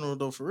Quan funeral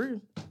though, for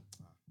real.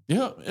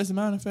 Yep, as a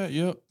matter of fact,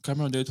 yep. I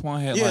remember that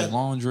Twan had Yeah. like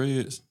long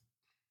dreads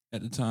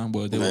at the time,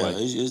 but they were Yeah, like,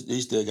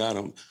 he still got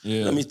him.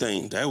 yeah, Let me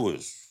think. That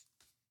was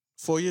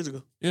 4 years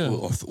ago. yeah.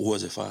 or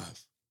was it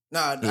 5?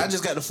 Nah, I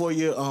just got the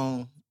 4-year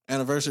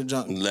anniversary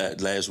junk.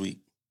 Last week.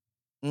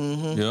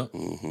 Mm-hmm. Yep.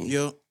 Mm-hmm.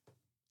 Yep.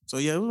 So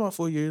yeah, it was about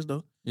 4 years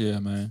though. Yeah,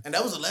 man. And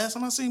that was the last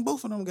time I seen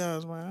both of them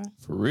guys, man.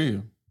 For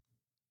real.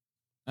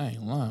 I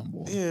ain't lying,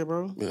 boy. Yeah,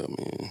 bro. Yeah,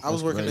 man. I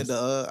was That's working crazy.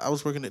 I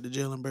was working at the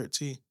jail in Burt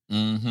T.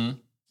 Mm-hmm.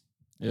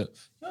 Yeah. You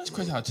know, it's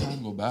crazy how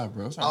time go by,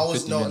 bro. It's like I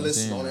was 50 no minutes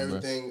listen in, on bro.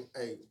 everything.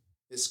 Hey,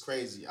 it's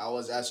crazy. I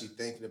was actually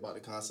thinking about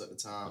the concept of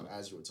time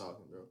as you were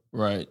talking, bro.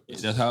 Right.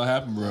 That's how it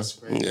happened, bro. That's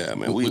crazy. Yeah,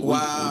 man.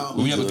 Wow.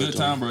 When we have a good though.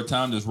 time, bro,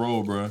 time just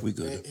roll, bro. We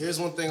good. And here's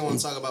one thing I want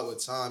to talk about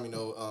with time. You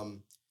know,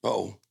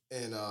 Oh,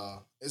 and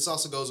this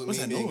also goes with What's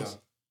me that being. noise?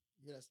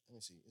 Yeah, let me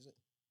see. Is it?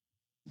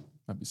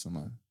 Might be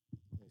somebody.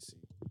 Let me see.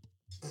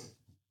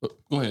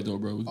 Go ahead, though,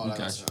 bro. We Oh, catch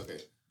that's you. okay.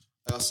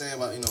 Like I was saying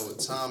about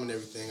with time and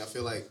everything, I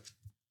feel like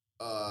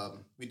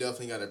we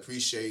definitely got to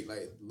appreciate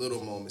like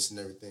little moments and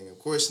everything. Of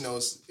course,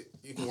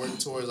 you can work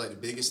towards like the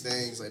biggest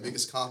things, like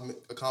biggest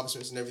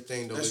accomplishments and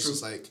everything. Though it's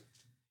just like,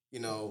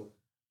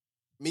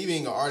 me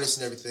being an artist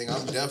and everything,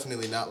 I'm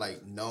definitely not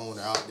like known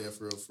or out there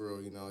for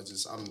real. It's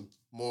just I'm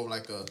more of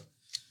like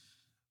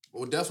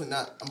definitely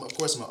not. Of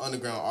course, I'm an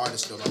underground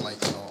artist though. I'm like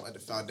at the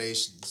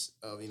foundations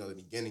of the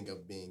beginning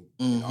of being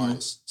an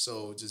artist.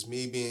 So just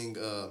me being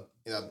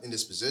in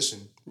this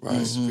position, Right.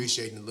 just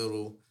appreciating the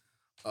little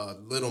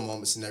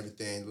moments and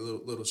everything, the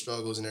little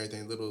struggles and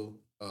everything, the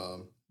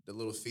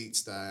little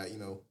feats that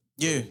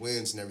Yeah.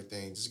 wins and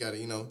everything. Just gotta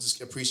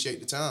just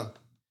appreciate the time.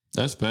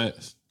 That's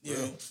fast.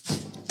 Yeah.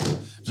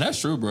 That's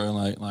true, bro.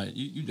 Like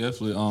you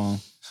definitely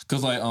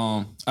cause like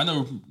I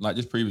know like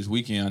this previous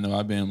weekend I know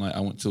I've been like I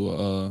went to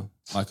a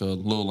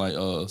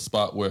little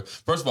spot where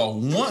first of all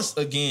once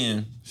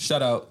again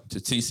shout out to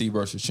TC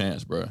versus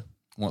Chance, bro.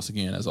 Once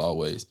again as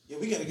always. Yeah,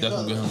 we gotta get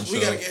Definitely her. get her on the We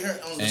show. gotta get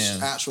her on the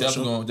And actual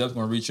definitely show.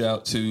 gonna reach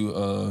out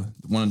to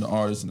one of the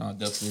artists and I'll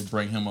definitely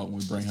bring him up when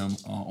we bring him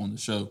on the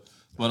show.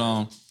 But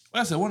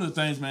like I said, one of the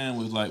things, man,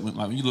 was like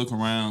when you look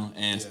around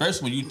and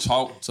especially when you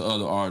talk to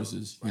other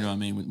artists, you know what I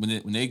mean?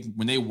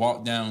 When they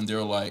walk down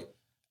their like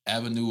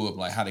avenue of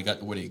like how they got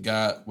to where they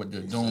got, what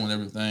they're doing,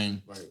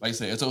 everything. Right. Like I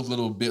said, it's those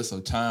little bits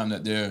of time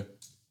that they're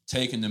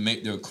taking to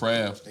make their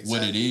craft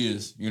what it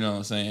is. You know what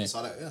I'm saying?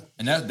 Saw that, yeah.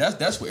 And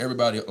that's what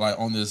everybody like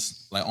on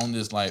this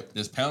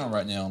panel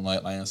right now,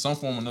 like in some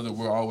form or another,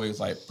 we're always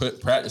like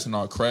practicing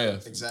our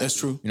craft. Exactly. That's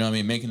true. You know what I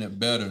mean? Making it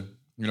better.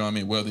 You know what I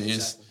mean? Whether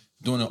it's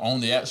doing it on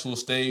the actual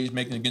stage,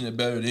 getting it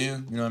better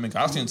then. You know what I mean?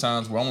 'Cause I've seen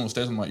times where I'm on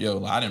stage, I'm like, yo,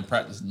 like, I didn't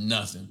practice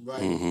nothing.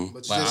 Right.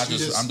 But Like I'm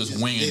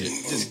just winging did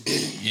it. Just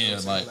did it. Yeah,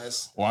 like,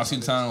 or I've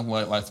seen times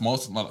like for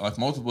most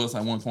of us,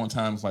 like one point in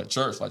time, it's like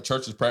church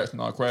is practicing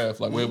our craft,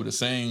 like we're able to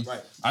sing.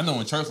 Right. I know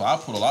in church, like,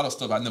 I put a lot of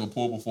stuff I never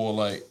pulled before,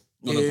 like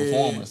doing a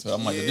performance. So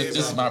I'm like, this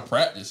is my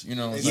practice. You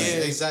know what I'm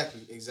saying?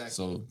 Exactly.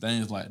 So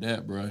things like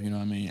that, bro. You know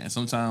what I mean? And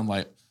sometimes,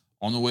 like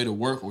on the way to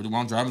work or when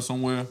I'm driving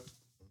somewhere,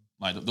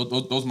 like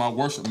those are my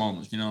worship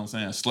moments. You know what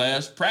I'm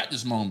saying? /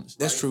 practice moments.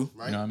 That's true.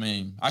 Right. You know what I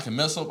mean? I can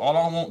mess up all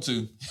I want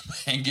to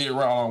and get it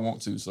right all I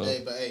want to. So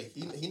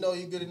He know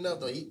you good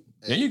enough though.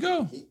 there you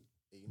go.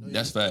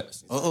 That's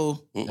facts.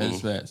 Uh-oh. That's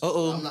facts.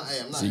 Uh-oh. I'm not.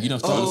 See, you done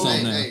started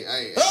something now. Hey.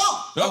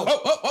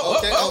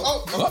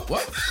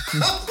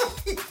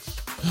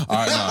 All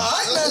right,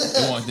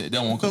 nah.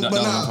 That won't come down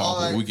on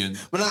talk. We can.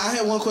 But now I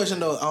had one question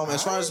though.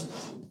 As far as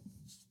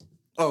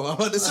I'm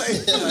about to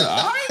say.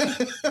 All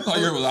right. Oh,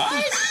 you're all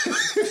right.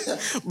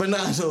 But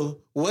now, so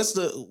what's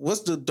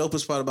the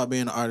dopest part about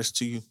being an artist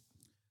to you?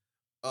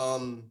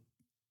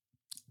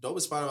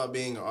 Dopest part about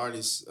being an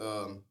artist,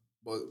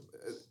 but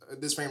at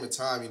this frame of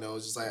time,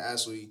 it's just like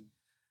actually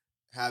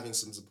having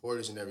some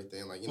supporters and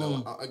everything. Like,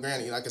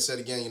 granted, like I said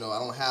again, I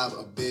don't have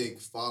a big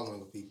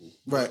following of people.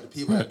 Right. The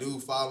people that do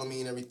follow me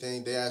and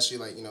everything, they actually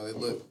like, they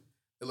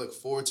look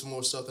forward to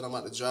more stuff that I'm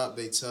about to drop.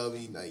 They tell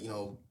me like,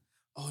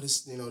 oh,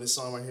 this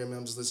song right here, man,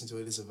 I'm just listening to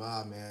it. It's a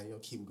vibe, man.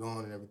 Keep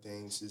going and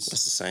everything. It's just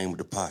that's the same with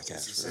the podcast.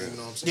 it's the same, right? you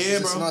know what I'm saying? Yeah,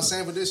 It's just, bro.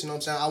 Same for this, you know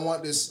what I'm saying? I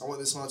want this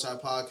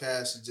Haunted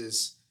podcast to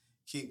just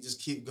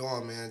keep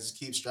going, man. Just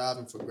keep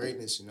striving for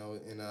greatness, and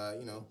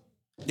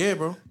Yeah,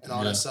 bro. And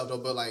all that stuff though.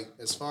 But like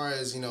as far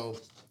as, you know,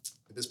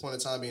 at this point in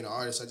time being an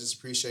artist, I just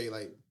appreciate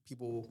like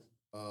people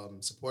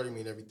supporting me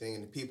and everything,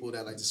 and the people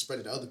that like just spread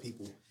it to other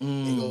people.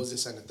 It goes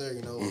this and the third,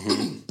 you know.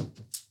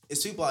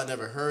 It's people I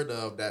never heard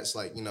of that's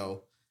like, you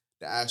know,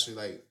 that actually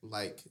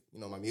like you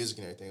know, my music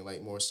and everything,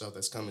 like more stuff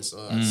that's coming.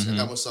 So I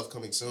got more stuff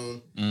coming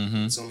soon.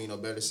 Some, you know,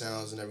 better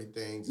sounds and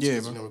everything. Just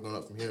 'cause, you know, we're going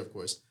up from here, of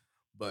course.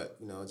 But,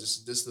 you know,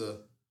 just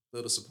the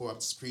little support. I'm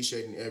just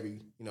appreciating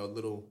every, you know,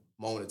 little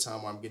moment of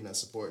time where I'm getting that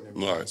support and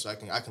everything. Right. So I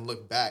can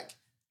look back,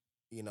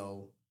 you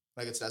know,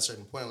 like it's that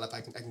certain point in life,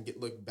 I can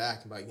look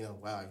back and be like, you know,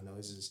 wow, you know,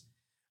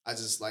 I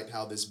just like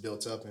how this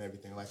built up and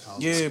everything, like how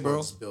the support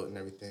is built and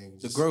everything.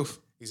 The growth.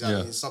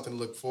 Exactly. It's something to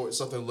look forward,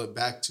 something to look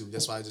back to.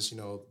 That's why I just, you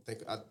know,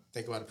 think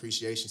about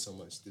appreciation so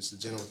much. Just the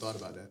general thought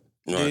about that.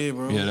 Right. Yeah,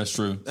 bro. Yeah, that's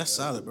true. That's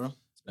solid, bro.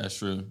 That's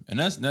true. And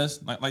that's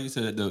like you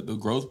said, the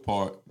growth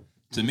part.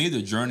 To me,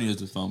 the journey is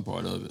the fun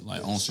part of it.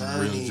 Like on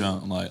some real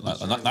jump. Like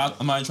I'm not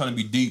even trying to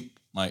be deep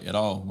like at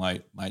all.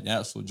 Like the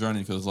actual journey,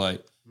 because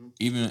like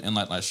even and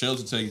like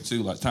Shells will tell you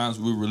too. Like times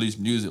we release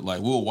music,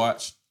 like we'll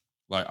watch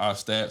like our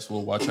stats,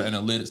 we'll watch our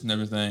analytics and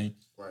everything.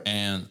 Right.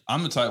 And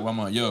I'm the type where I'm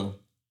like, yo,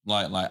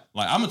 like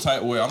I'm the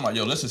type where I'm like,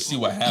 yo, let's just see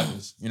what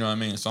happens. You know what I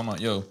mean? So I'm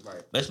like, yo,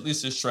 let's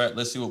release this track.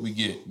 Let's see what we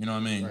get. You know what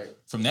I mean? Right.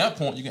 From that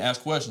point, you can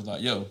ask questions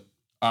like, yo,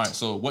 all right,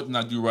 so what did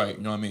I do right?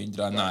 You know what I mean? Did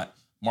I not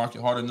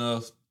market hard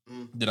enough?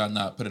 Did I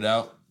not put it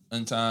out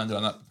in time? Did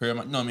I not prepare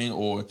my, you know what I mean?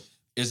 Or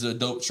is it a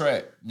dope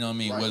track? You know what I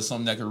mean? Was it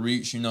something that could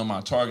reach, you know,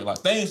 my target? Like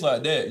things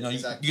like that. You know, you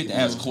get to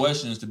ask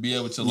questions to be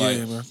able to like,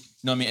 you know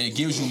what I mean? And it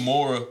gives you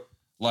more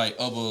like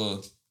of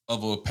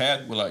a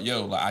path where like,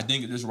 yo, like I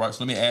didn't get this right,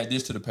 so let me add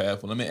this to the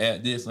path. Or let me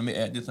add this, let me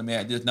add this, let me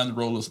add this. Now the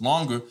road looks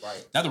longer.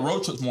 Right. Now the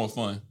road trip's more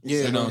fun.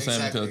 Yeah, you know what I'm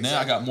saying? Because now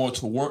I got more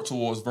to work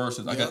towards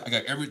versus I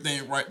got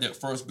everything right that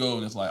first go,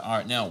 and it's like, all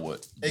right, now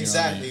what? You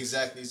Exactly, know what I mean?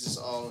 exactly. It's just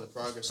all in the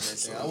progress and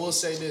everything. I will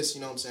say this,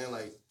 you know what I'm saying?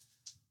 Like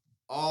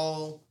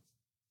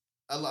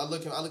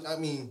I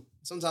mean,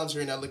 sometimes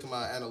here and I look at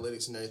my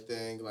analytics and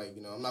everything, like,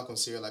 you know, I'm not gonna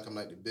say it like I'm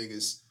like the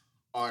biggest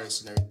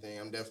artist and everything.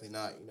 I'm definitely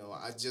not. You know,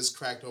 I just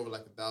cracked over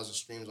like 1,000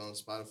 streams on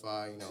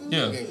Spotify. You know, I'm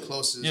getting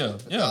close to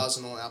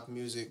 1,000 on Apple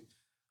Music.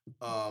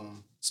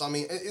 So I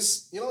mean,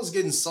 it's, you know, it's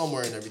getting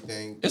somewhere and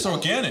everything. It's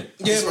organic.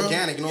 It's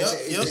organic. You know what I'm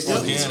saying? It's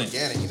organic.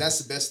 organic. And that's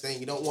the best thing.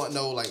 You don't want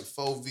no like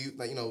faux view.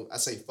 Like, you know, I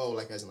say faux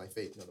like as in like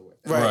fake. In other words.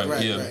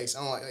 Right. So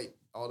I don't like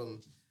all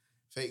them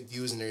fake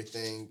views and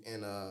everything.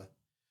 And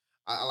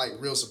I like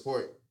real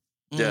support.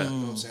 Yeah. You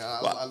know what I'm saying?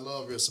 I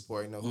love real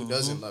support. You know, who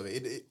doesn't love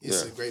it?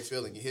 It's a great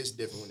feeling. It hits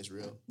different when it's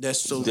real. That's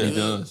so It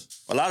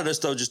does. A lot of that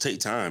stuff just take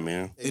time,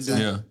 man.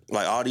 Exactly. Yeah.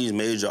 Like all these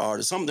major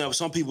artists,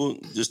 some people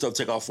this stuff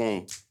take off on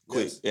them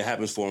quick. Yes. It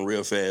happens for them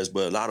real fast.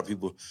 But a lot of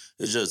people,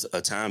 it's just a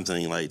time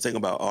thing. Like think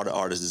about all the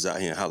artists that's out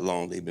here and how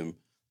long they've been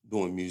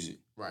doing music.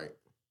 Right.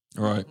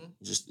 Right.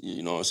 Just,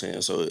 you know what I'm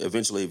saying? So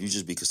eventually, if you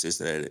just be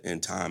consistent at it in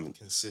time, and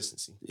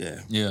Consistency.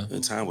 Yeah.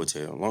 and time will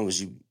tell. As long as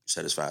you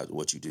satisfied with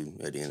what you do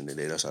at the end of the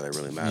day, that's all that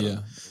really matters. Yeah.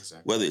 Exactly.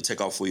 Whether it take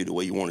off for you the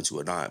way you want it to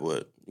or not,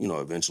 but you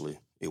know, eventually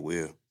it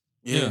will.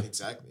 Yeah.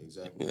 Exactly.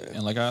 Yeah.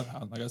 And like I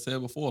said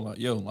before, like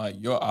yo,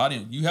 like your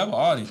audience, you have an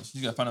audience.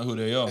 You gotta find out who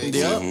they are.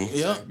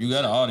 Yeah. You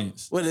got an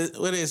audience. What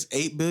is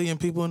 8 billion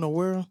people in the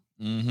world?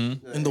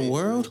 Mm-hmm. In the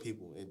world?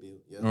 People.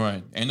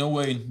 Right. Ain't no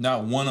way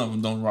not one of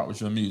them don't rock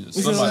with your music.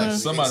 You know what I'm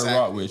Somebody exactly,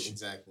 rock with you.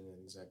 Exactly.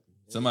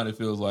 Somebody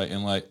feels like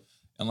and one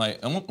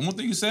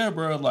thing you said,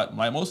 bro, like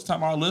most of the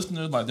time our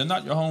listeners, like they're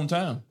not your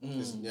hometown.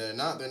 Yeah,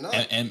 they're not.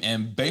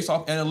 And based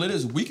off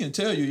analytics, we can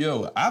tell you,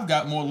 yo, I've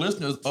got more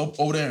listeners up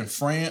over there in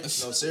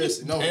France. No,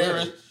 seriously. No,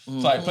 Paris,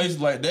 really. like places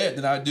like that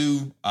than I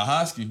do a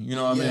Husky. You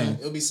know what I mean?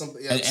 It'll be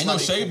something. And ain't no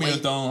shade being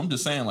thrown. I'm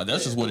just saying, like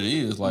that's just what it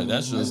is. Like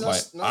that's just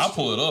I'll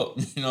pull it up.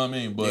 You know what I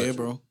mean? But Yeah,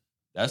 bro.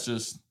 that's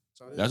just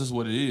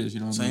what it is. You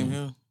know what I mean? Same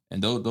here.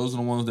 And those are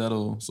the ones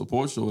that'll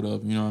support you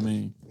up. You know what I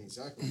mean?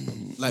 Exactly.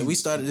 Like we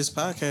started this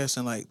podcast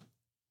in like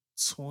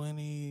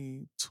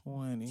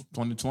 2020,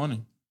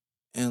 2020.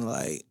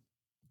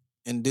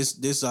 and this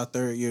is our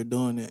third year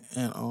doing it,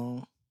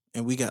 and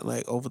we got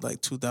like over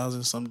like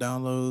 2,000 some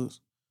downloads,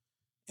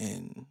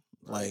 and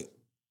like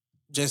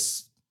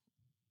just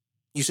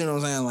you see what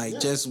I'm saying? Like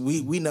just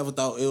we never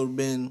thought it would have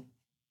been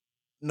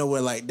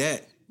nowhere like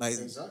that. Like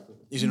Exactly.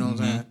 you see what I'm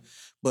saying?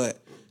 But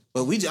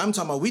I'm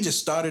talking about we just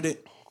started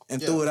it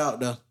and threw it out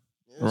there.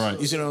 Right.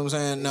 You see what I'm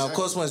saying? Now, of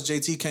course, once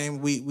JT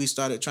came, we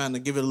started trying to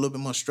give it a little bit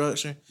more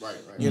structure. Right.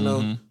 You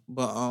know,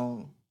 but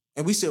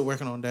and we still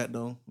working on that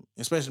though.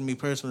 Especially me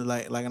personally,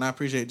 like, and I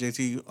appreciate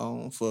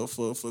JT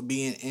for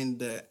being in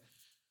that.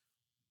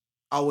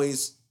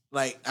 Always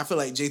like I feel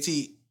like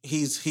JT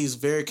he's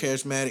very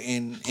charismatic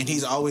and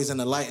he's always in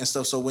the light and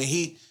stuff. So when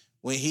he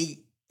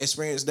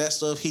experienced that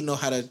stuff, he know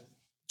how to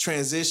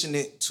transition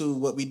it to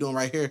what we doing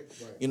right here.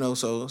 Right. You know,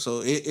 so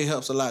it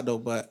helps a lot though.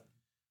 But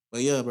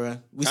yeah, bro.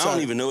 I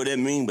don't even know what that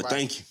means, but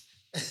thank you.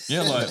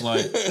 Yeah, like.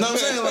 No, I'm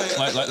saying like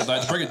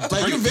to break it.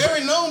 Like you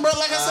very known, bro.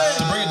 Like I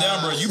said, to break it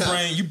down, bro.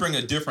 You bring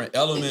a different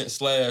element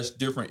 /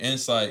 different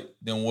insight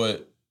than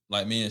what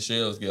like me and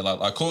Shells get. Like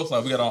of course,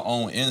 like we got our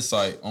own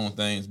insight on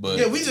things, but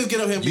Yeah, we just get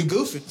up here and be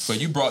goofy. But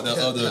you brought that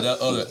other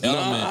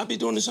element. I be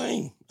doing the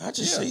same. I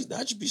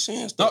just be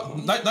saying stuff.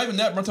 Not even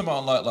that, bro. I'm talking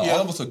about like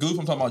all of us are goofy.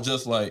 I'm talking about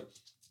just like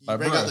bring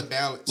bro, out the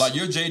balance. Like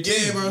you're JT,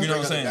 Yeah, bro. you know what Bring I'm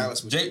out the saying?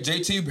 balance with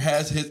JT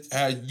has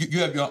you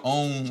have your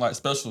own like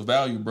special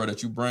value, bro,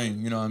 that you bring.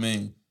 You know what I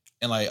mean?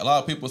 And like a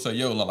lot of people say,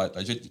 yo, like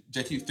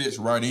JT fits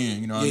right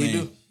in. You know what I Yeah, mean?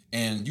 you do.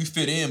 And you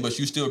fit in, but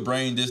you still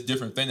bring this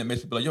different thing that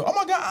makes people like, yo, oh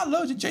my God, I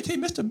love you, JT,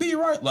 Mr. B,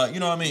 right? Like,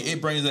 you know what I mean?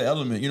 It brings that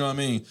element, you know what I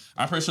mean?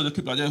 I'm pretty sure there's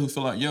people out there who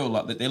feel like, yo,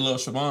 like they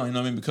love Siobhan, you know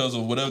what I mean? Because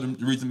of whatever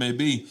the reason may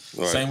be.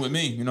 Right. Same with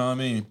me, you know what I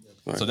mean?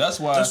 Right. So that's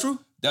why. That's true.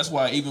 That's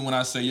why even when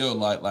I say, yo,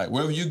 like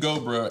wherever you go,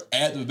 bro,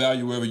 add the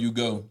value wherever you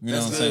go. You know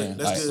That's what I'm good. saying?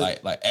 That's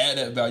good. Like add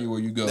that value where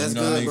you go. That's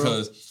you know what I good, mean? bro.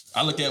 Because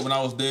I look at when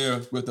I was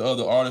there with the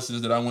other artists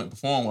that I went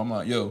perform with, I'm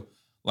like, yo,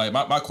 like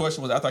my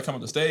question was after I come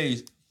on the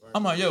stage,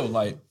 I'm like, yo,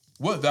 like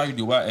what value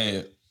do I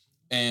add?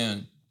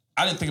 And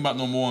I didn't think about it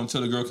no more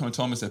until the girl came and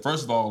told me and said,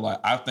 first of all, like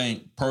I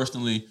think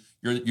personally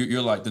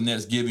you're like the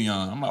next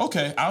Giveon. I'm like,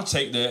 okay, I'll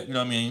take that. You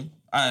know what I mean?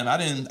 I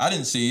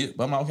didn't see it,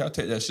 but I'm like, okay, I'll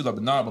take that shit up.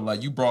 But nah, but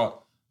like you brought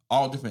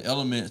all different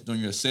elements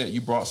during your set.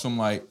 You brought some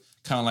like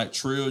kind of like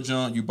trill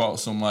junk. You brought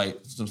some like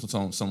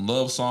some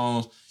love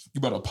songs. You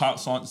brought a pop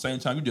song at the same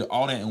time. You did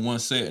all that in one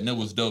set, and it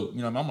was dope.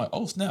 You know what I mean? I'm like,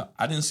 oh snap!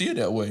 I didn't see it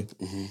that way.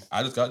 Mm-hmm.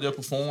 I just got there,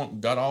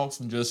 performed, got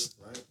off, and just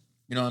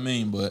you know what I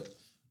mean. But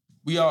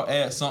we all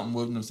add something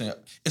with them. I'm saying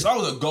it's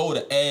always a goal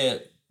to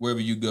add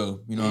wherever you go.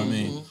 You know what I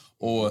mean?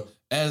 Or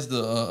as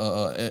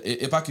the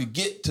if I could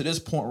get to this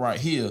point right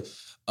here,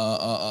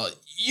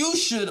 you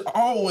should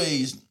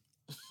always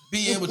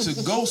be able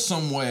to go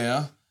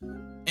somewhere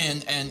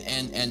and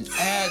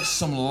add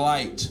some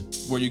light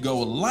where you go.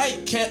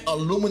 Light can't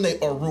illuminate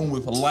a room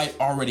with a light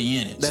already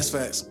in it. That's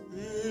facts.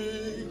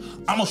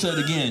 I'm gonna say it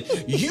again.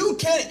 You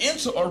can't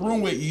enter a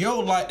room with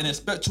your light and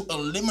expect to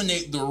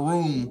eliminate the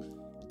room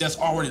that's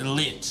already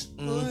lit.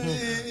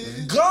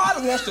 Mm-hmm.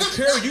 God wants to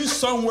carry you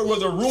somewhere where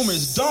the room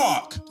is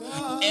dark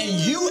and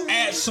you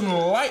add some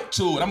light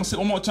to it. I'm gonna say it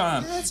one more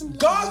time.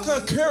 God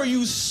can carry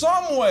you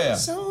somewhere.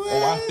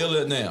 Oh, I feel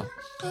it now.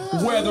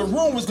 Where the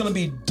room is gonna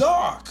be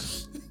dark,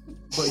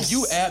 but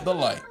you add the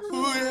light.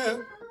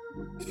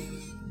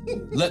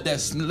 Let that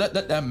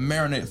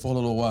marinate for a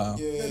little while.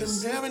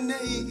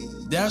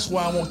 That's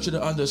why I want you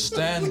to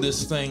understand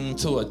this thing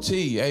to a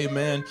T.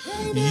 Amen.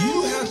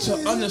 You have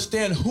to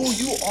understand who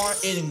you are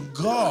in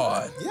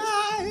God.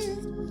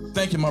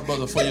 Thank you, my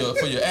brother, for your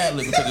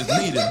ad-lib because it's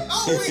needed.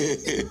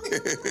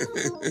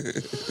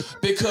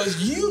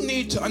 Because you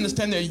need to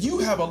understand that you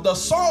have the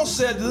song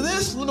said,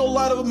 this little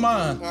light of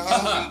mine.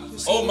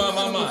 Oh my.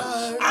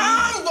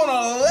 I'm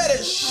gonna let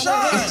it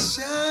shine.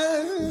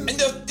 And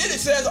then it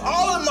says,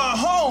 all in my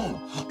home,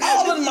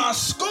 all in my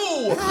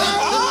school,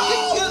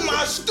 all in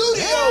my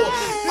studio,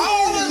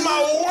 all in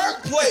my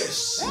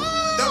workplace.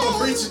 Double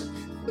preaching.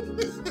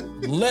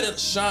 Let it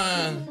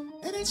shine.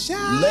 Let it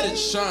shine. Let it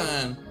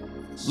shine.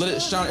 Let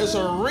it shine. It's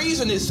a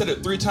reason it said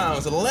it 3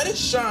 times. Let it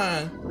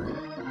shine.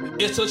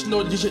 It's to let you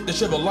know that you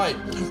have a light.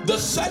 The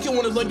second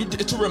one is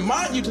to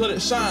remind you to let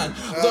it shine.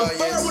 The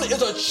third one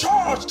is a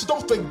charge to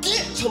don't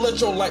forget to let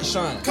your light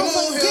shine. Come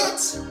on, Forget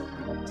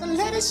to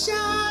let it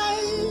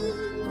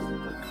shine.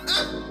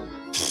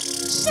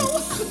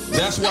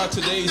 That's why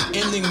today's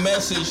ending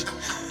message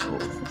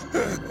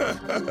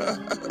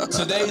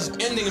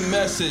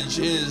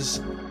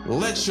is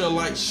let your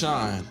light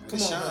shine.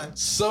 Come on.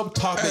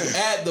 Subtopic,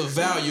 add the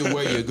value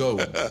where you go.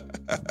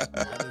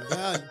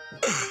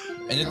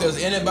 And if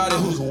there's anybody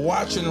who's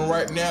watching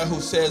right now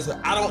who says,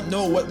 I don't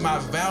know what my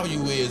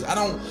value is,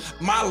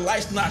 my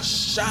light's not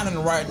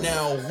shining right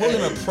now, we're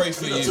gonna pray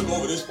for you. I took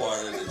over this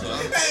part. Hey,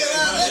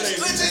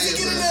 let JT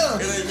get it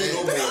down. It ain't me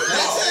no more.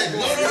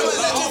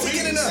 Let JT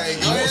get it down.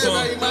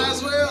 You might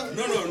as well.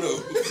 No.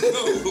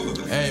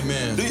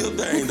 Amen. Do your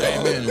thing, dog.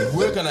 Amen.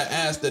 We're gonna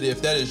ask that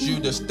if that is you,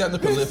 just stand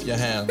up and lift your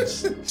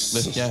hands.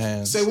 Lift your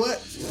hands. Say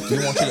what? We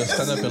want you to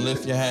stand up and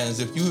lift your hands.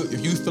 If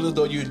you feel as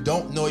though you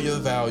don't know your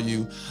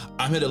value,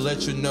 I'm here to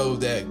let you know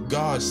that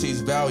God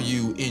sees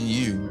value in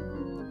you.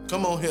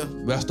 Come on here.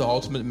 That's the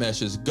ultimate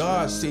message.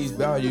 God sees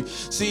value.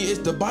 See,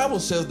 the Bible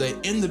says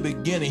that in the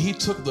beginning, He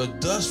took the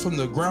dust from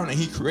the ground and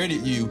He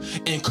created you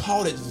and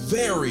called it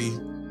very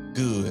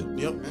good.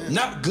 Yep.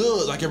 Not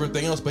good like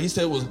everything else, but He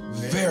said it was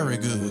very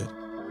good.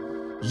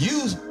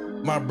 You,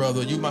 my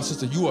brother, you, my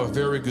sister, you are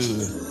very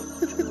good.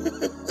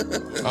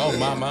 Oh,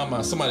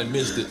 my. Somebody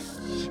missed it.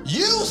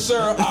 You,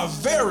 sir, are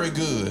very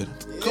good.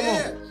 Come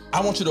on. I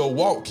want you to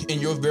walk in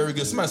your very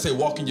good. Somebody say,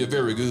 walk in your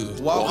very good.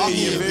 Walk in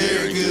your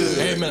very good.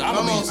 Amen. I'm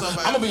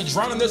gonna be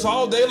drowning this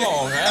all day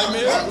long.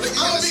 Amen. I'm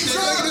gonna be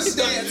drowned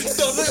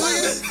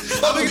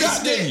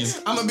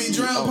I'm gonna be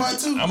drowned part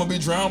 2. I'm gonna be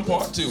drowned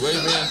part 2.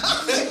 Amen.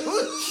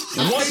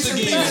 Once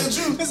again,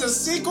 it's a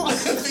sequel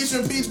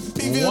featuring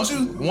PVL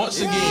Jew. Once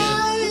again,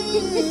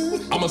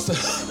 I'm gonna say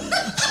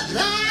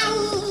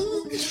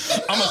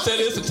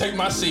this to take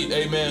my seat.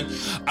 Amen.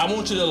 I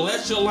want you to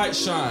let your light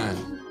shine.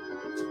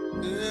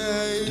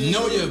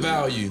 Know your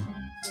value.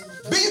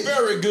 Be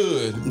very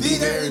good. Be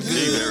very good.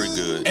 Be very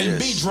good. And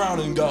yes. be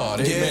drowned in God.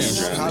 Amen.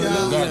 Yes. God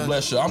Hallelujah.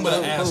 bless you. I'm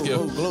going to ask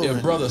glory.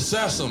 if Brother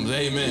Sessoms,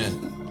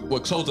 amen, will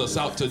close us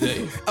out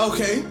today.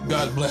 Okay.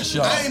 God bless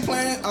y'all. I ain't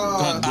playing.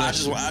 God I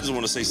bless just you.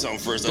 want to say something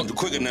first. A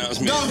quick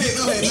announcement. Go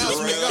ahead.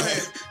 Announcement. Go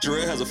ahead.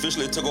 Jarrell has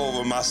officially took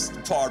over my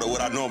part of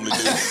what I normally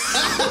do.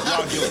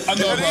 Y'all give it. I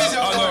know,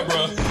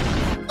 bro.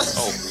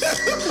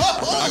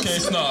 Oh, I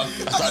can't snarl. I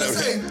thought it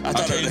was a hand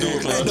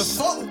clap.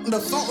 The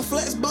funk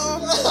flex bar.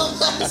 I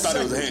thought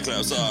it was a hand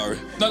clap. Sorry.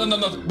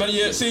 No. But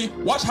yeah, see,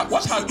 watch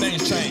how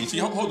things change. See,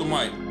 hold the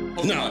mic.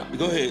 Hold the mic.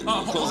 Go ahead.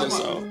 Close hold us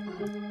the out.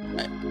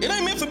 It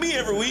ain't meant for me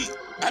every week.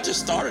 I just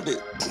started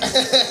it.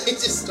 He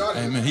just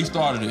started. Amen. He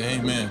started it.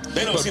 Amen.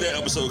 They don't see that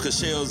episode because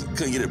Shells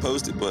couldn't get it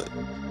posted, but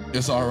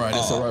It's all right.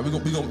 It's all right. We're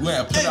gonna put Hey,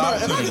 bro,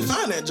 out. if I can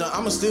find that, John,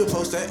 I'ma still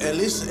post that at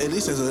least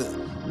as a.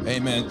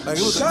 Amen. Like,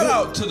 it was a Shout good-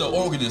 out to the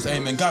organist.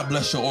 Amen. God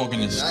bless your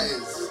organist. That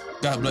is.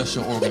 God bless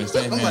your organist.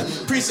 I'm Amen. like,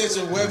 appreciate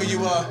you wherever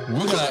you are.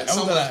 I'm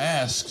gonna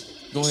ask.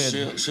 Go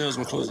ahead. Shells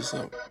gonna close this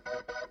out.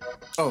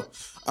 Oh,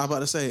 I'm about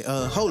to say,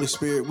 Holy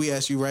Spirit, we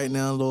ask you right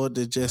now, Lord,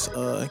 to just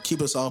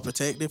keep us all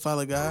protected,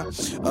 Father God.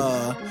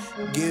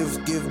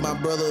 Give my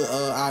brother,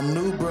 our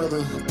new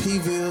brother,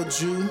 P-Ville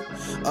Jew,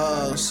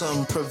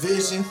 some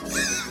provision.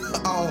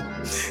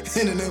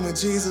 In the name of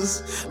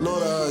Jesus,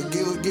 Lord,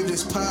 give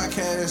this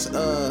podcast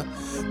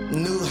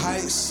new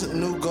heights,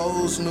 new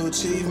goals, new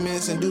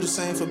achievements, and do the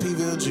same for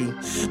P-Ville Jew.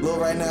 Lord,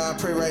 right now, I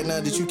pray right now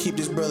that you keep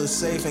this brother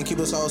safe and keep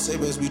us all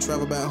safe as we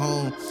travel back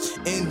home.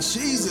 In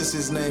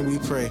Jesus' name we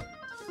pray.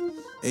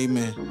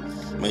 Amen.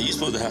 Man, you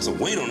supposed to have some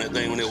weight on that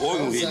thing when that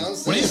organ was hitting.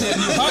 When he said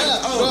new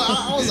heights,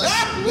 I was like,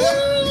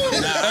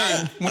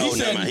 when he Never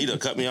said mind. He done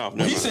cut me off.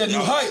 when he said new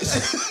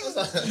heights,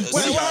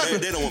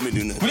 They don't want me to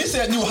do nothing. when he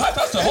said new heights,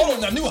 I said, hold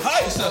on now, new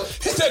heights.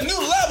 He said new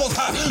levels,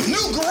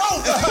 new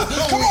growth.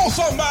 Come on,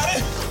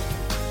 somebody.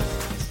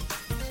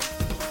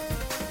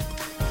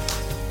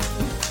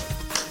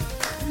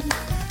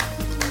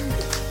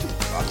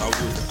 I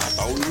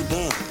thought we were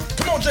done.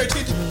 Come on,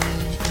 JT.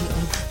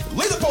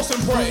 Lead the post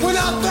and pray. when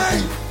I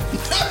think,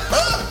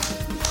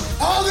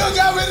 all good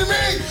got rid of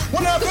me.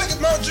 When I think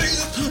about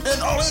Jesus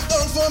and all he's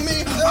done for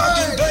me,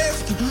 I can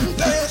dance.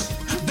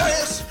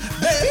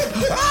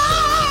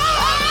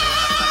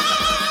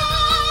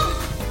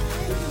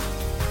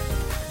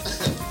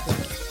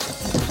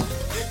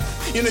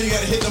 You know you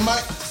gotta hit the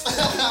mic.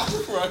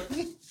 Right.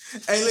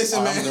 Hey,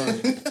 listen, man. Hey,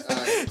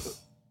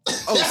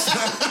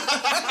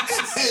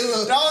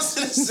 look. That was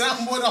the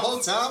soundboard the whole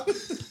time.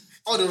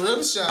 Oh, the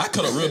rim shot. I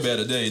cut up real bad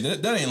today.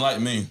 That ain't like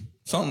me.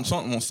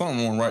 Something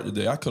went right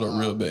today. I cut up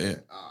real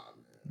bad.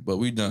 But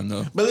we done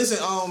though. But listen,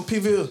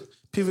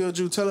 P-Ville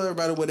Jew, tell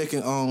everybody where they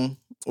can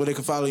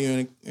follow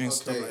you and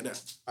stuff like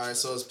that. All right,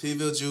 so it's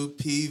P-Ville Jew,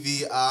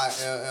 PVILLEJU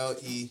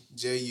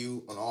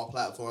on all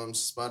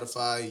platforms: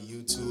 Spotify,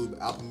 YouTube,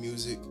 Apple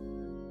Music,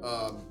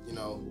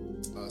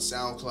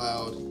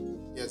 SoundCloud.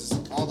 Yeah, just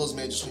all those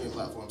major streaming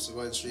platforms. So go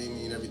ahead and stream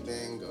me and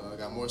everything.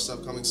 Got more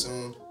stuff coming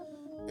soon.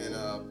 And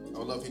I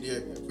would love you to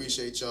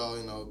appreciate y'all.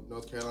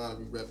 North Carolina,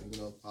 we repping,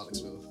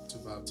 Pollocksville,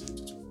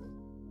 252-224.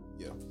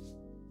 Yeah.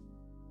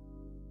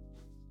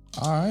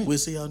 All right. We'll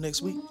see y'all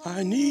next week.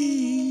 I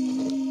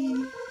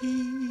need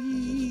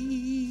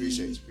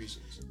Appreciate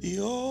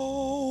you.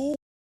 yo.